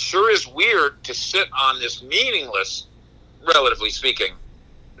it sure is weird to sit on this meaningless, relatively speaking,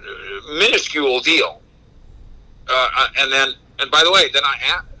 minuscule deal. And by the way, then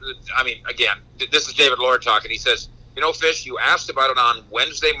again, this is David Lord talking. He says, Fish, you asked about it on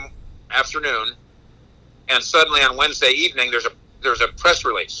Wednesday afternoon, and suddenly on Wednesday evening there's a press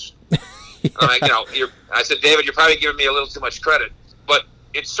release. I said, David, you're probably giving me a little too much credit, but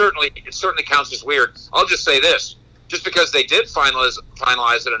it certainly counts as weird. I'll just say this: just because they did finalize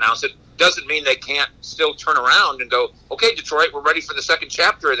it, announce it, doesn't mean they can't still turn around and go, okay, Detroit, we're ready for the second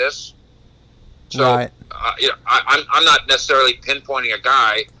chapter of this. So, right. I'm not necessarily pinpointing a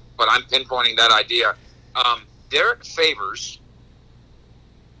guy, but I'm pinpointing that idea. Derek Favors,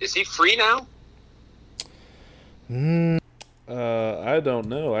 is he free now? I don't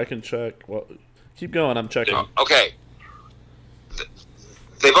know. I can check. Well, keep going. I'm checking. Okay.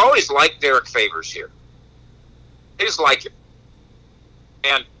 They've always liked Derek Favors here. They just like him.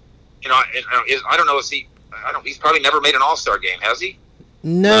 And, I don't know if he's probably never made an All-Star game, has he?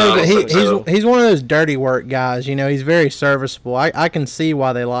 No, but he's one of those dirty work guys. He's very serviceable. I can see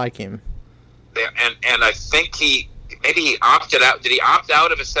why they like him. And I think he opted out. Did he opt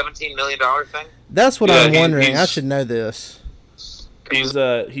out of a $17 million thing? That's what I'm wondering. I should know this. He's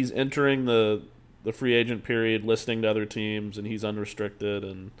entering the free agent period, listening to other teams, and he's unrestricted.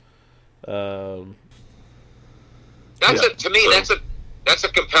 And to me that's a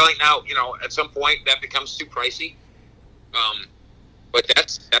compelling. Now at some point that becomes too pricey. But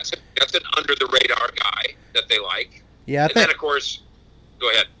that's an under the radar guy that they like. Yeah, then of course, go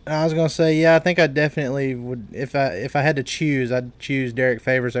ahead. I was gonna say, I think I definitely would if I had to choose, I'd choose Derek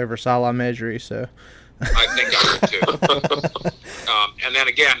Favors over Salah Mejri. So I think I would too. And then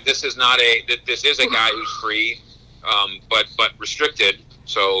again, this is a guy who's free, but restricted.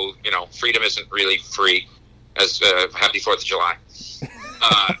 So freedom isn't really free. As happy 4th of July.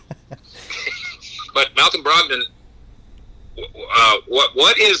 But Malcolm Brogdon.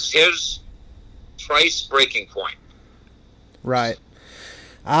 What is his price breaking point? Right.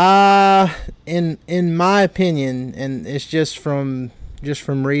 In my opinion, and it's just from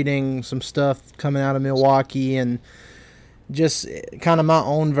reading some stuff coming out of Milwaukee and just kind of my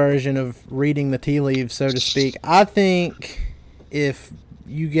own version of reading the tea leaves, so to speak. I think if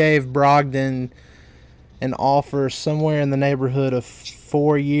you gave Brogdon an offer somewhere in the neighborhood of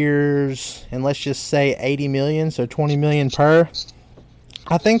 4 years, and let's just say $80 million, so $20 million per,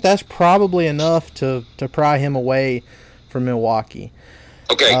 I think that's probably enough to pry him away from Milwaukee.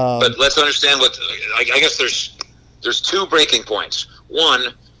 Okay, but let's understand I guess there's two breaking points.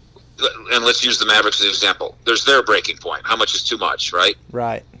 One, and let's use the Mavericks as an example. There's their breaking point. How much is too much, right?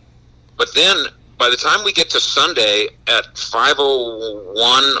 Right. But then by the time we get to Sunday at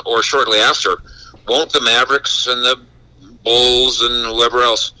 5:01 or shortly after, won't the Mavericks and the Bulls and whoever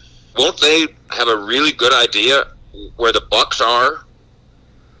else, won't they have a really good idea where the Bucks are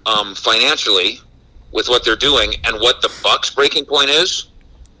financially with what they're doing and what the Bucks' breaking point is?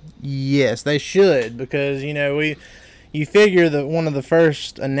 Yes, they should, because you figure that one of the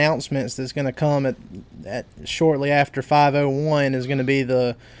first announcements that's going to come at shortly after 5:01 is going to be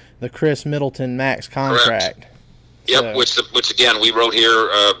the Chris Middleton max contract. Correct. Yep, which again we wrote here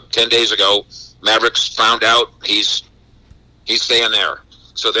 10 days ago. Mavericks found out he's staying there.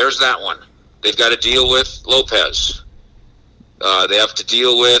 So there's that one. They've got to deal with Lopez. They have to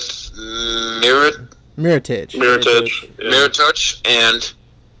deal with Mirotic,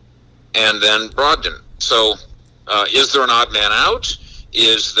 and then Brogdon. So is there an odd man out?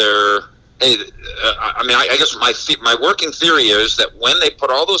 Is there? Hey, I guess my working theory is that when they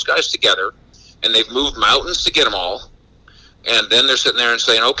put all those guys together, and they've moved mountains to get them all, and then they're sitting there and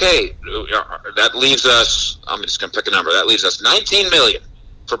saying, okay, that leaves us, I'm just going to pick a number, that leaves us $19 million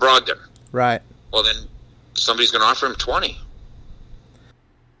for Brogdon. Right. Well, then somebody's going to offer him 20.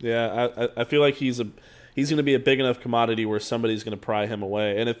 Yeah, I feel like he's going to be a big enough commodity where somebody's going to pry him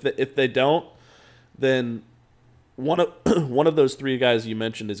away. And if they don't, then one of those three guys you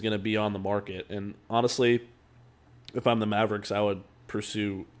mentioned is going to be on the market. And honestly, if I'm the Mavericks, I would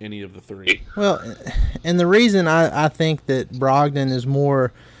pursue any of the three. Well, and the reason I think that Brogdon is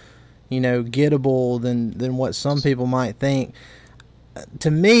more, gettable than what some people might think, to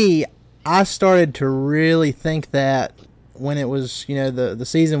me, I started to really think that when it was, the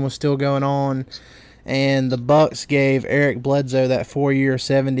season was still going on, and the Bucks gave Eric Bledsoe that 4-year,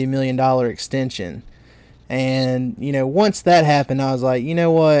 $70 million extension. And, once that happened, I was like, you know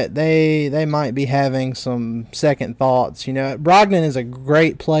what, they might be having some second thoughts. Brogdon is a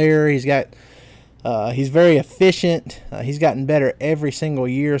great player. He's very efficient. He's gotten better every single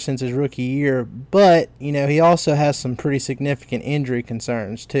year since his rookie year. But, he also has some pretty significant injury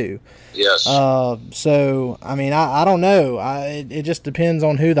concerns, too. Yes. So, I don't know. It just depends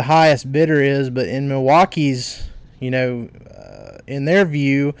on who the highest bidder is. But in Milwaukee's, in their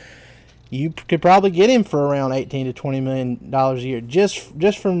view, you could probably get him for around $18 to $20 million a year,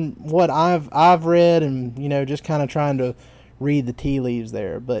 just from what I've read, and just kind of trying to read the tea leaves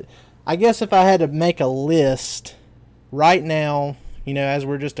there. But I guess if I had to make a list right now, as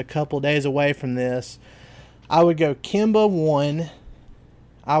we're just a couple days away from this, I would go Kemba 1.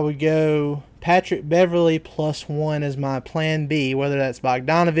 I would go Patrick Beverley +1 as my plan B, whether that's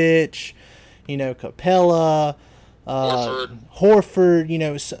Bogdanovich, Capella,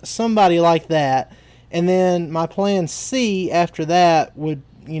 Horford, somebody like that. And then my plan C after that would,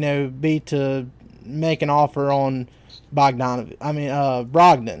 be to make an offer on Brogdon,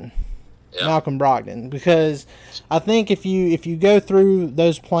 Yeah. Malcolm Brogdon, because I think if you go through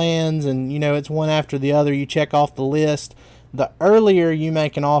those plans and, it's one after the other, you check off the list, the earlier you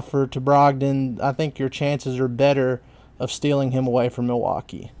make an offer to Brogdon, I think your chances are better of stealing him away from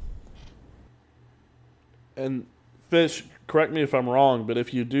Milwaukee. And Fish, correct me if I'm wrong, but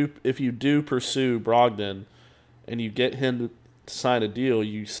if you do pursue Brogdon and you get him to sign a deal,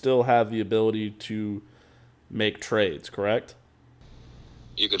 you still have the ability to make trades, correct?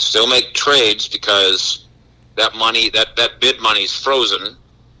 You can still make trades because that money, that bid money's frozen,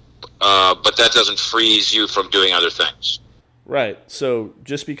 but that doesn't freeze you from doing other things. Right. So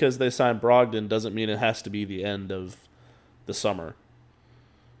just because they signed Brogdon doesn't mean it has to be the end of the summer.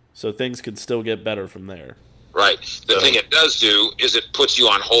 So things could still get better from there. Right. The thing it does do is it puts you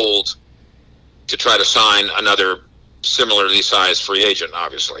on hold to try to sign another similarly sized free agent,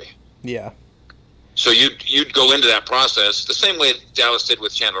 obviously. Yeah. So you'd go into that process the same way Dallas did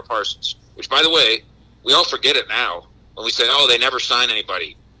with Chandler Parsons, which, by the way, we all forget it now when we say, oh, they never sign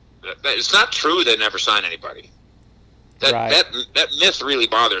anybody. It's not true they never sign anybody. That myth really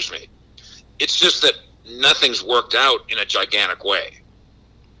bothers me. It's just that nothing's worked out in a gigantic way.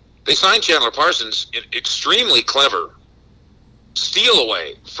 They signed Chandler Parsons, an extremely clever steal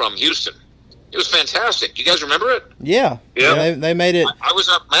away from Houston. It was fantastic. You guys remember it? Yeah. They made it. I was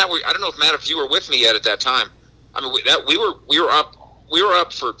up, Matt. I don't know if Matt, if you were with me yet at that time. We were up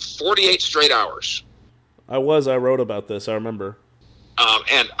for 48 straight hours. I wrote about this. I remember.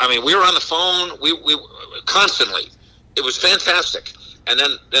 And we were on the phone. We constantly. It was fantastic. And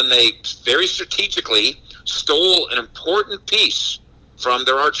then they very strategically stole an important piece from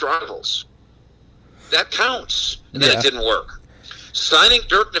their arch rivals. That counts. And then it didn't work. Signing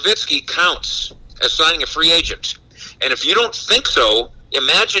Dirk Nowitzki counts as signing a free agent. And if you don't think so,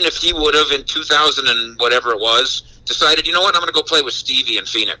 imagine if he would have, in 2000 and whatever it was, decided, you know what, I'm going to go play with Stevie in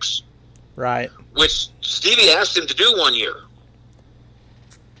Phoenix. Right. which Stevie asked him to do one year.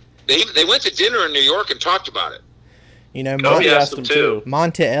 They went to dinner in New York and talked about it. You know, Kobe asked him too.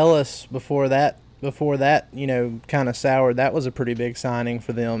 Monte Ellis before that, you know, kind of soured. That was a pretty big signing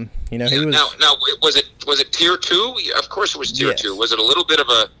for them. You know, he was. Now was it tier 2? Of course it was tier 2. Was it a little bit of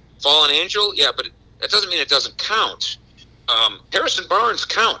a fallen angel? Yeah, but that doesn't mean it doesn't count. Harrison Barnes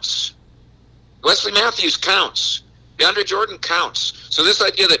counts. Wesley Matthews counts. DeAndre Jordan counts. So this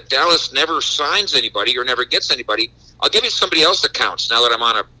idea that Dallas never signs anybody or never gets anybody, I'll give you somebody else that counts now that I'm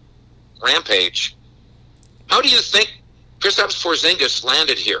on a rampage. How do you think Kristaps Porzingis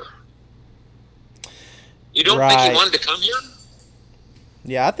landed here? You don't think he wanted to come here?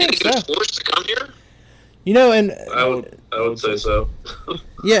 Yeah, I think he was forced to come here? You know, and I would say so.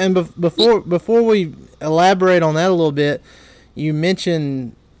 Yeah, and before we elaborate on that a little bit, you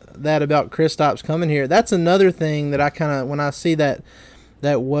mentioned that about Kristaps coming here. That's another thing that I kind of, when I see that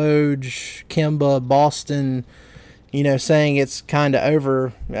Woj, Kemba, Boston, you know, saying it's kind of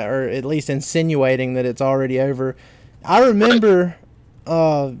over, or at least insinuating that it's already over. I remember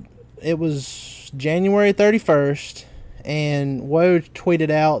it was January 31st, and Woj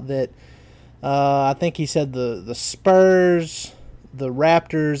tweeted out that I think he said the Spurs, the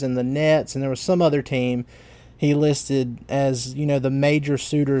Raptors, and the Nets, and there was some other team he listed as, you know, the major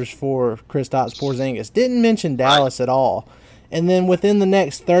suitors for Kristaps Porzingis. Didn't mention Dallas at all. And then within the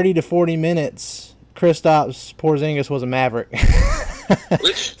next 30 to 40 minutes, Kristaps Porzingis was a Maverick.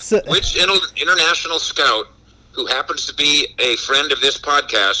 Which international scout who happens to be a friend of this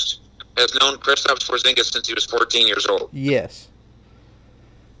podcast has known Kristaps Porzingis since he was 14 years old? Yes.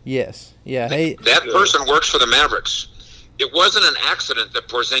 Yeah. Hey, that person works for the Mavericks. It wasn't an accident that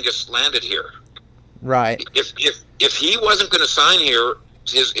Porzingis landed here. Right. If he wasn't going to sign here,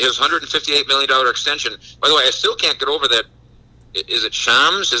 his $158 million extension. By the way, I still can't get over that. Is it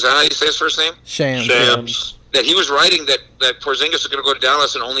Shams? Is that how you say his first name? Shams. That he was writing that Porzingis is going to go to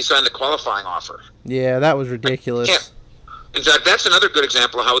Dallas and only sign the qualifying offer. Yeah, that was ridiculous. In fact, that's another good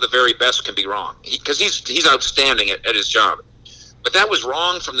example of how the very best can be wrong. Because he's outstanding at his job. But that was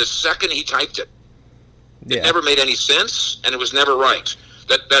wrong from the second he typed it. It never made any sense, and it was never right.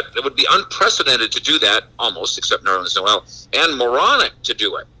 That it would be unprecedented to do that, almost, except Nerlens Noel, and moronic to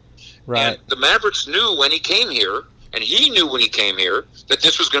do it. Right. And the Mavericks knew when he came here, and he knew when he came here, that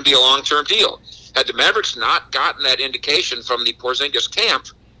this was going to be a long-term deal. Had the Mavericks not gotten that indication from the Porzingis camp,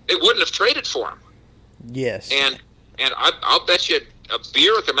 they wouldn't have traded for him. Yes. And I'll bet you a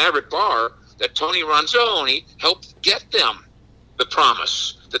beer at the Maverick bar that Tony Ronzoni helped get them the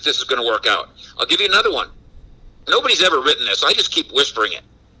promise that this is going to work out. I'll give you another one. Nobody's ever written this. I just keep whispering it.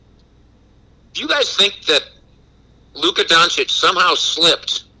 Do you guys think that Luka Doncic somehow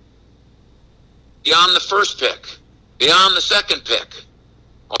slipped beyond the first pick, beyond the second pick,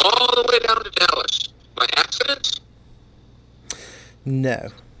 all the way down to Dallas by accident? No.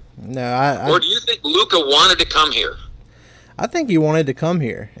 Or do you think Luka wanted to come here? I think he wanted to come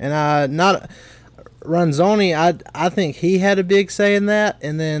here, and Ronzoni, I think he had a big say in that.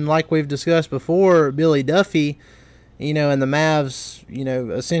 And then, like we've discussed before, Billy Duffy, you know, and the Mavs, you know,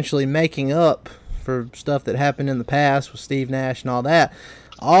 essentially making up for stuff that happened in the past with Steve Nash and all that.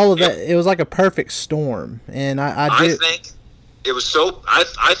 All of that, it was like a perfect storm. And I think it was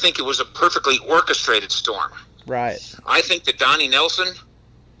I think it was a perfectly orchestrated storm. Right. I think that Donnie Nelson,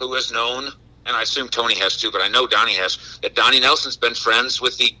 who has known, and I assume Tony has too, but I know Donnie has, that Donnie Nelson's been friends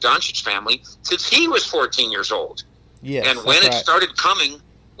with the Doncic family since he was 14 years old. Yes, and when it started coming,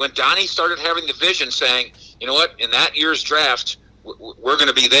 when Donnie started having the vision saying, you know what, in that year's draft, we're going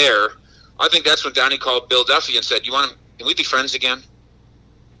to be there, I think that's when Donnie called Bill Duffy and said, can we be friends again?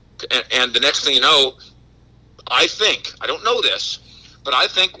 And the next thing you know, I don't know this, but I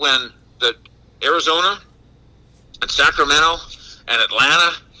think when the Arizona and Sacramento and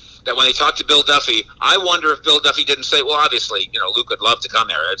Atlanta, that when they talked to Bill Duffy, I wonder if Bill Duffy didn't say, well, obviously, you know, Luke would love to come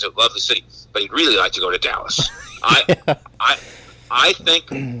there. It's a lovely city, but he'd really like to go to Dallas. I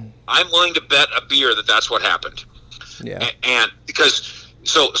think I'm willing to bet a beer that that's what happened. Yeah. And because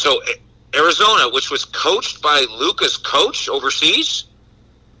so Arizona, which was coached by Luka's coach overseas,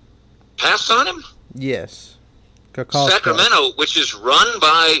 passed on him. Yes. Sacramento, which is run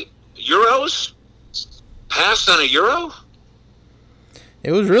by Euros, passed on a Euro.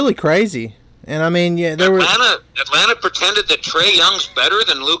 It was really crazy. And I mean, yeah, Atlanta pretended that Trae Young's better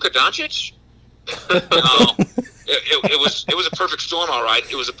than Luka Doncic. No, it was a perfect storm, all right.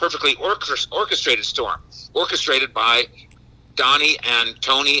 It was a perfectly orchestrated storm, orchestrated by Donnie and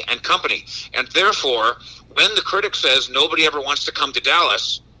Tony and company. And therefore, when the critic says nobody ever wants to come to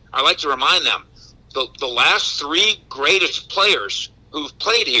Dallas, I like to remind them the last three greatest players who've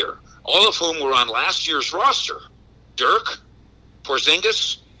played here all of whom were on last year's roster. Dirk,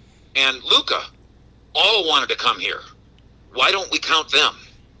 Porzingis, and Luka all wanted to come here. Why don't we count them?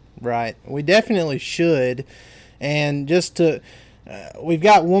 Right. We definitely should. And just to we've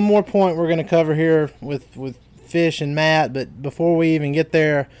got one more point we're going to cover here with Fish and Matt, but before we even get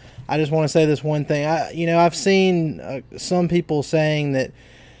there, I just want to say this one thing. I've seen some people saying that,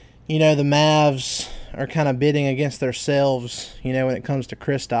 the Mavs are kind of bidding against themselves, when it comes to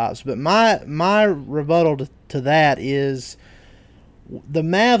Kristaps. But my rebuttal to that is the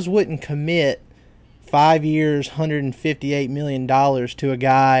Mavs wouldn't commit 5 years, $158 million to a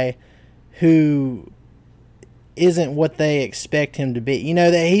guy who isn't what they expect him to be.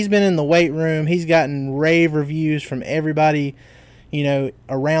 That he's been in the weight room. He's gotten rave reviews from everybody,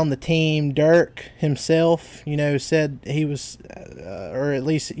 around the team. Dirk himself, said he was, or at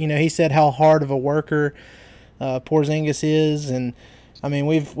least, he said how hard of a worker Porzingis is. And, I mean,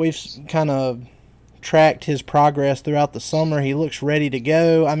 we've kind of tracked his progress throughout the summer. He looks ready to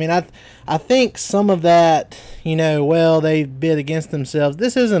go. I mean, I think some of that, they bid against themselves.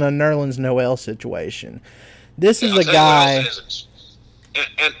 This isn't a Nerlens Noel situation. This is a guy.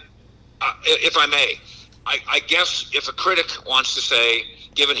 And if I may, I guess if a critic wants to say,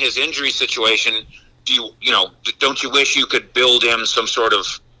 given his injury situation, don't you wish you could build in some sort of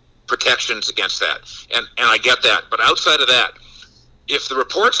protections against that? And I get that. But outside of that, if the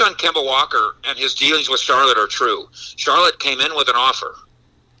reports on Kemba Walker and his dealings with Charlotte are true, Charlotte came in with an offer,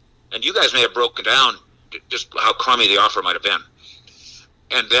 and you guys may have broken down just how crummy the offer might have been.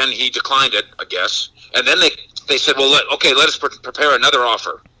 And then he declined it, I guess. And then they said, well, let us prepare another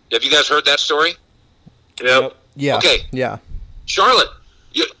offer. Have you guys heard that story? Yep. Yeah. Okay. Yeah. Charlotte,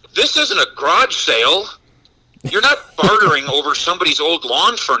 this isn't a garage sale. You're not bartering over somebody's old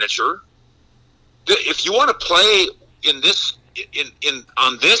lawn furniture. If you want to play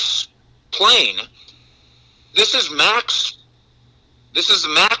on this plane, this is max. This is the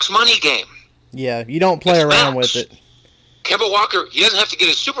max money game. Yeah, you don't play around with it. Kemba Walker, he doesn't have to get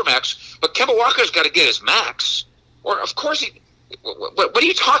his supermax, but Kemba Walker's got to get his max. Or, of course, what are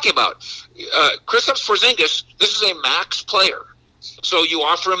you talking about? Kristaps Porzingis, this is a max player. So you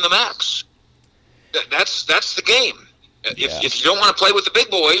offer him the max. That's the game. If you don't want to play with the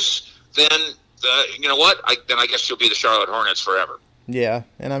big boys, then, you know what? Then I guess you'll be the Charlotte Hornets forever. Yeah,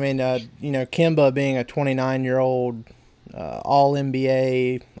 and I mean, Kemba being a 29-year-old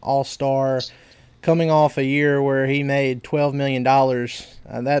All-NBA, All-Star, coming off a year where he made $12 million,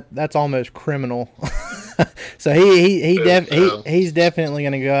 that's almost criminal. So he's definitely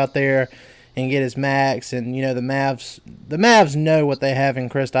going to go out there and get his max. And the Mavs know what they have in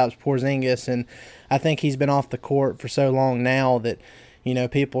Kristaps Porzingis, and I think he's been off the court for so long now that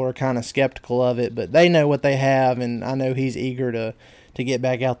people are kind of skeptical of it. But they know what they have, and I know he's eager to get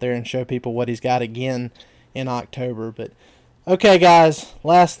back out there and show people what he's got again in October. But okay, guys,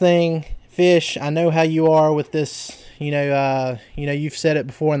 last thing. Fish, I know how you are with this. You've said it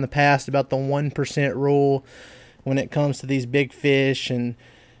before in the past about the 1% rule when it comes to these big fish, and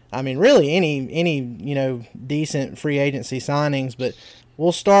I mean, really any decent free agency signings. But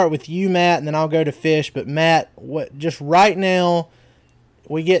we'll start with you, Matt, and then I'll go to Fish. But Matt, just right now,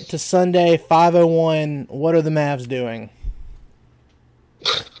 we get to Sunday 5:01. What are the Mavs doing?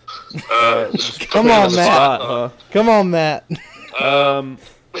 Come on, Matt. Come on, Matt.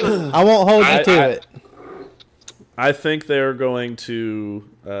 I won't hold you to it. I think they're going to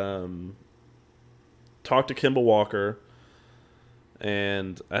talk to Kemba Walker,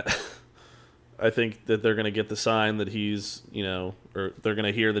 and I think that they're going to get the sign that he's, or they're going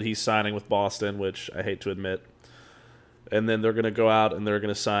to hear that he's signing with Boston, which I hate to admit. And then they're going to go out and they're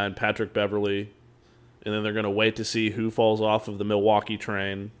going to sign Patrick Beverley, and then they're going to wait to see who falls off of the Milwaukee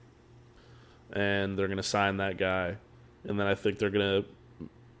train, and they're going to sign that guy. And then I think they're going to,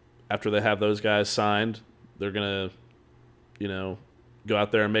 after they have those guys signed, they're going to, go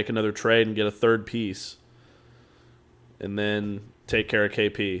out there and make another trade and get a third piece, and then take care of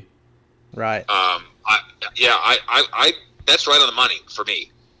KP. Right. That's right on the money for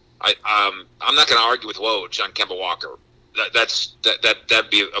me. I'm not going to argue with Woj on Kemba Walker. That'd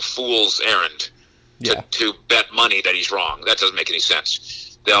be a fool's errand to bet money that he's wrong. That doesn't make any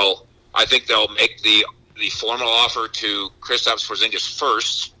sense. I think they'll make the formal offer to Kristaps Porzingis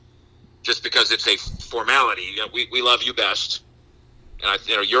first, just because it's a formality. We love you best, and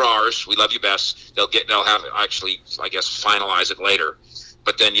you're ours. We love you best. They'll have actually, I guess, finalize it later.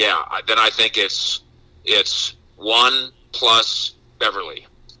 But then, I think it's 1 plus Beverly,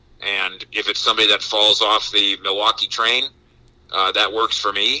 and if it's somebody that falls off the Milwaukee train, that works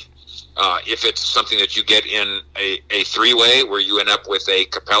for me. If it's something that you get in a three-way where you end up with a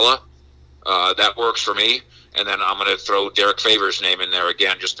Capella that works for me. And then I'm going to throw Derek Favors' name in there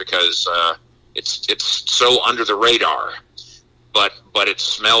again, just because it's so under the radar, but it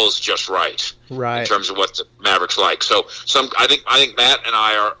smells just right in terms of what the Mavericks like. So I think Matt and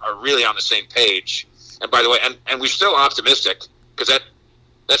I are really on the same page. And by the way, and we're still optimistic, because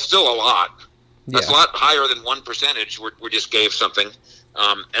that's still a lot. That's a lot higher than 1%. We just gave something,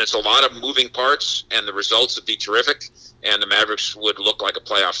 and it's a lot of moving parts, and the results would be terrific, and the Mavericks would look like a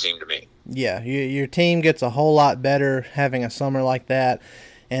playoff team to me. Yeah, your team gets a whole lot better having a summer like that.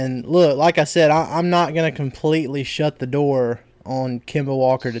 And look, like I said, I'm not going to completely shut the door on Kemba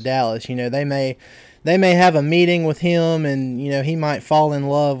Walker to Dallas. You know, they may have a meeting with him, and, you know, he might fall in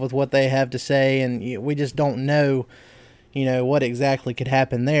love with what they have to say, and we just don't know, you know, what exactly could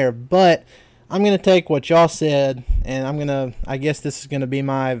happen there. But I'm going to take what y'all said, and I guess this is going to be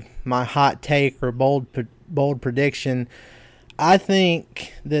my hot take or bold prediction. I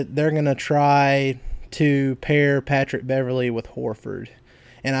think that they're going to try to pair Patrick Beverley with Horford.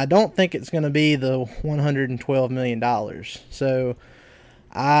 And I don't think it's going to be the $112 million. So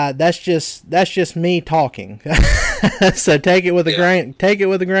that's just me talking. So take it with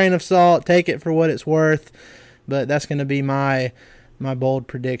a grain of salt. Take it for what it's worth. But that's going to be my bold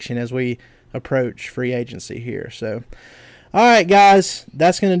prediction as we approach free agency here. So, all right, guys,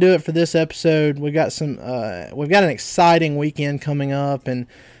 that's going to do it for this episode. We've got an exciting weekend coming up, and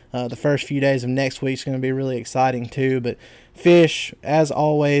the first few days of next week is going to be really exciting too. But Fish, as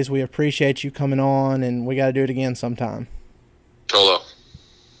always, we appreciate you coming on, and we got to do it again sometime. Solo.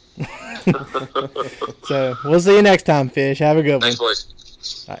 So we'll see you next time, Fish. Have a good one. Thanks,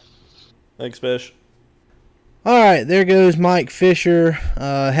 boys. All right. Thanks, Fish. All right, there goes Mike Fisher.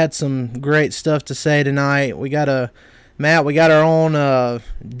 Had some great stuff to say tonight. We got our own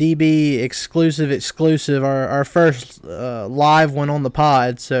DB exclusive, our first live one on the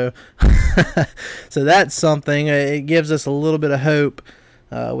pod. So, so that's something. It gives us a little bit of hope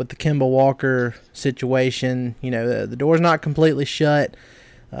with the Kemba Walker situation. You know, the door's not completely shut.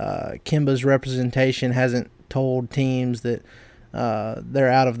 Kemba's representation hasn't told teams that they're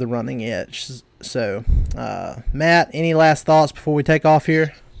out of the running yet. So, Matt, any last thoughts before we take off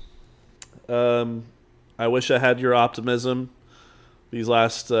here? I wish I had your optimism. These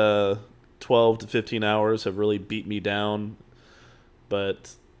last 12 to 15 hours have really beat me down.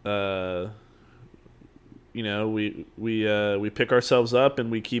 But you know, we pick ourselves up and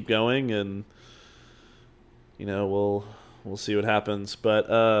we keep going, and you know, we'll see what happens.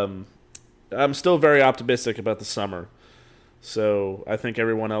 But I'm still very optimistic about the summer. So I think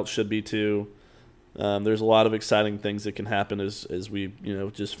everyone else should be too. There's a lot of exciting things that can happen as we, you know,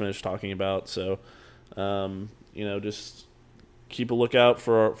 just finished talking about. So, you know, just keep a lookout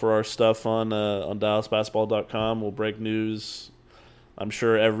for our stuff on DallasBasketball.com. We'll break news, I'm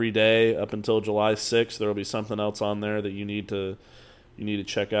sure, every day up until July 6th. There will be something else on there that you need to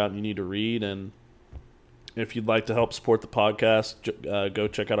check out and you need to read. And if you'd like to help support the podcast, go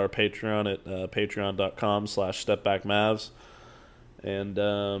check out our Patreon at patreon.com/stepbackmavs.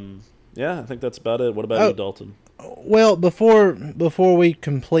 And yeah, I think that's about it. What about you, Dalton? Well, before we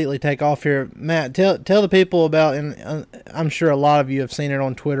completely take off here, Matt, tell the people about, and I'm sure a lot of you have seen it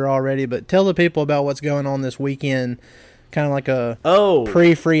on Twitter already, but tell the people about what's going on this weekend, kind of like a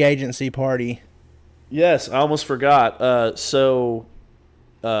pre-free agency party. Yes, I almost forgot. So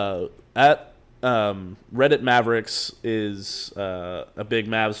at Reddit Mavericks is a big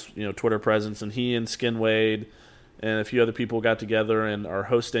Mavs, you know, Twitter presence, and he and Skin Wade and a few other people got together and are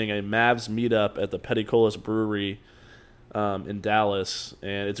hosting a Mavs meetup at the Petticolas Brewery in Dallas.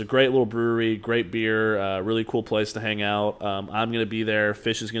 And it's a great little brewery, great beer, really cool place to hang out. I'm going to be there.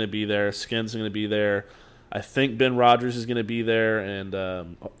 Fish is going to be there. Skin's going to be there. I think Ben Rogers is going to be there.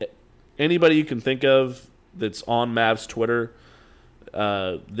 And anybody you can think of that's on Mavs Twitter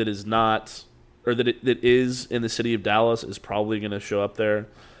that is not, or that is in the city of Dallas is probably going to show up there.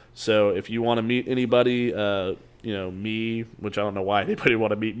 So if you want to meet anybody, you know, me, which I don't know why anybody would want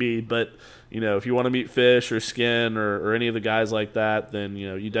to meet me, but, you know, if you want to meet Fish or Skin or any of the guys like that, then, you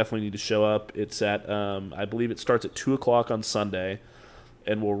know, you definitely need to show up. It's at, I believe it starts at 2 o'clock on Sunday,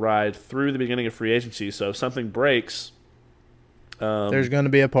 and we'll ride through the beginning of free agency. So if something breaks, there's going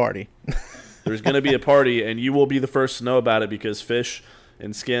to be a party. There's going to be a party, and you will be the first to know about it because Fish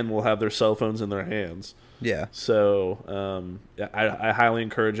and Skin will have their cell phones in their hands. Yeah. So I highly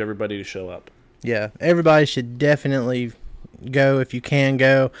encourage everybody to show up. Yeah, everybody should definitely go if you can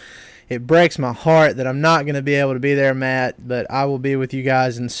go. It breaks my heart that I'm not going to be able to be there, Matt, but I will be with you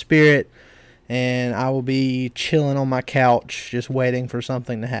guys in spirit, and I will be chilling on my couch just waiting for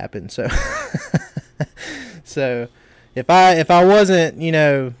something to happen. So, if I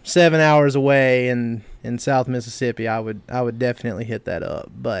wasn't 7 hours away in South Mississippi, I would definitely hit that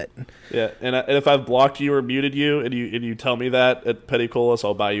up. But yeah, and if I've blocked you or muted you, and you tell me that at Petty Colas,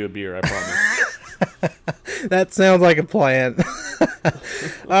 I'll buy you a beer. I promise. That sounds like a plan. All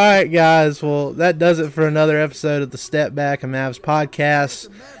right, guys. Well, that does it for another episode of the Step Back and Mavs podcast.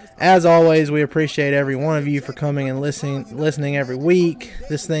 As always, we appreciate every one of you for coming and listening every week.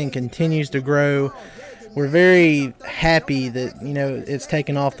 This thing continues to grow. We're very happy that it's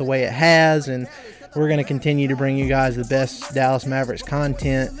taken off the way it has, and we're going to continue to bring you guys the best Dallas Mavericks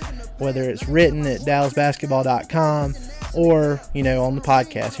content, whether it's written at dallasbasketball.com or on the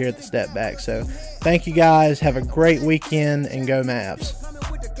podcast here at the Step Back. So thank you guys. Have a great weekend, and go Mavs.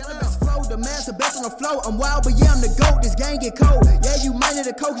 The man's the best on the floor. I'm wild, but yeah, I'm the GOAT. This game get cold. Yeah, you might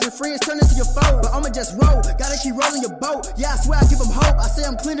need a coach. Your friends turn into your foe. But I'ma just roll. Gotta keep rolling your boat. Yeah, I swear I give them hope. I say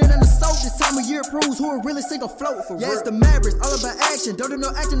I'm cleaner than the soap. This time of year proves who will really sink or float for real. Yeah, it's the Mavericks. All about action. Don't do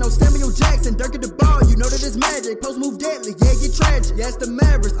no acting, no Samuel Jackson. Dirk at the ball. You know that it's magic. Post move deadly. Yeah, get tragic. Yeah, it's the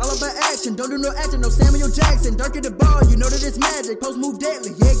Mavericks. All about action. Don't do no acting, no Samuel Jackson. Dirk at the ball. You know that it's magic. Post move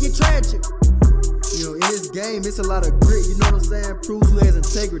deadly. Yeah, get tragic. In this game, it's a lot of grit. You know what I'm saying? Proves who has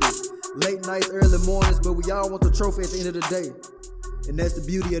integrity. Late nights, early mornings, but we all want the trophy at the end of the day. And that's the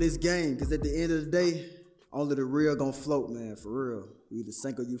beauty of this game, because at the end of the day, only the real gonna float, man, for real. You either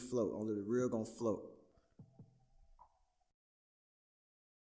sink or you float. Only the real gonna float.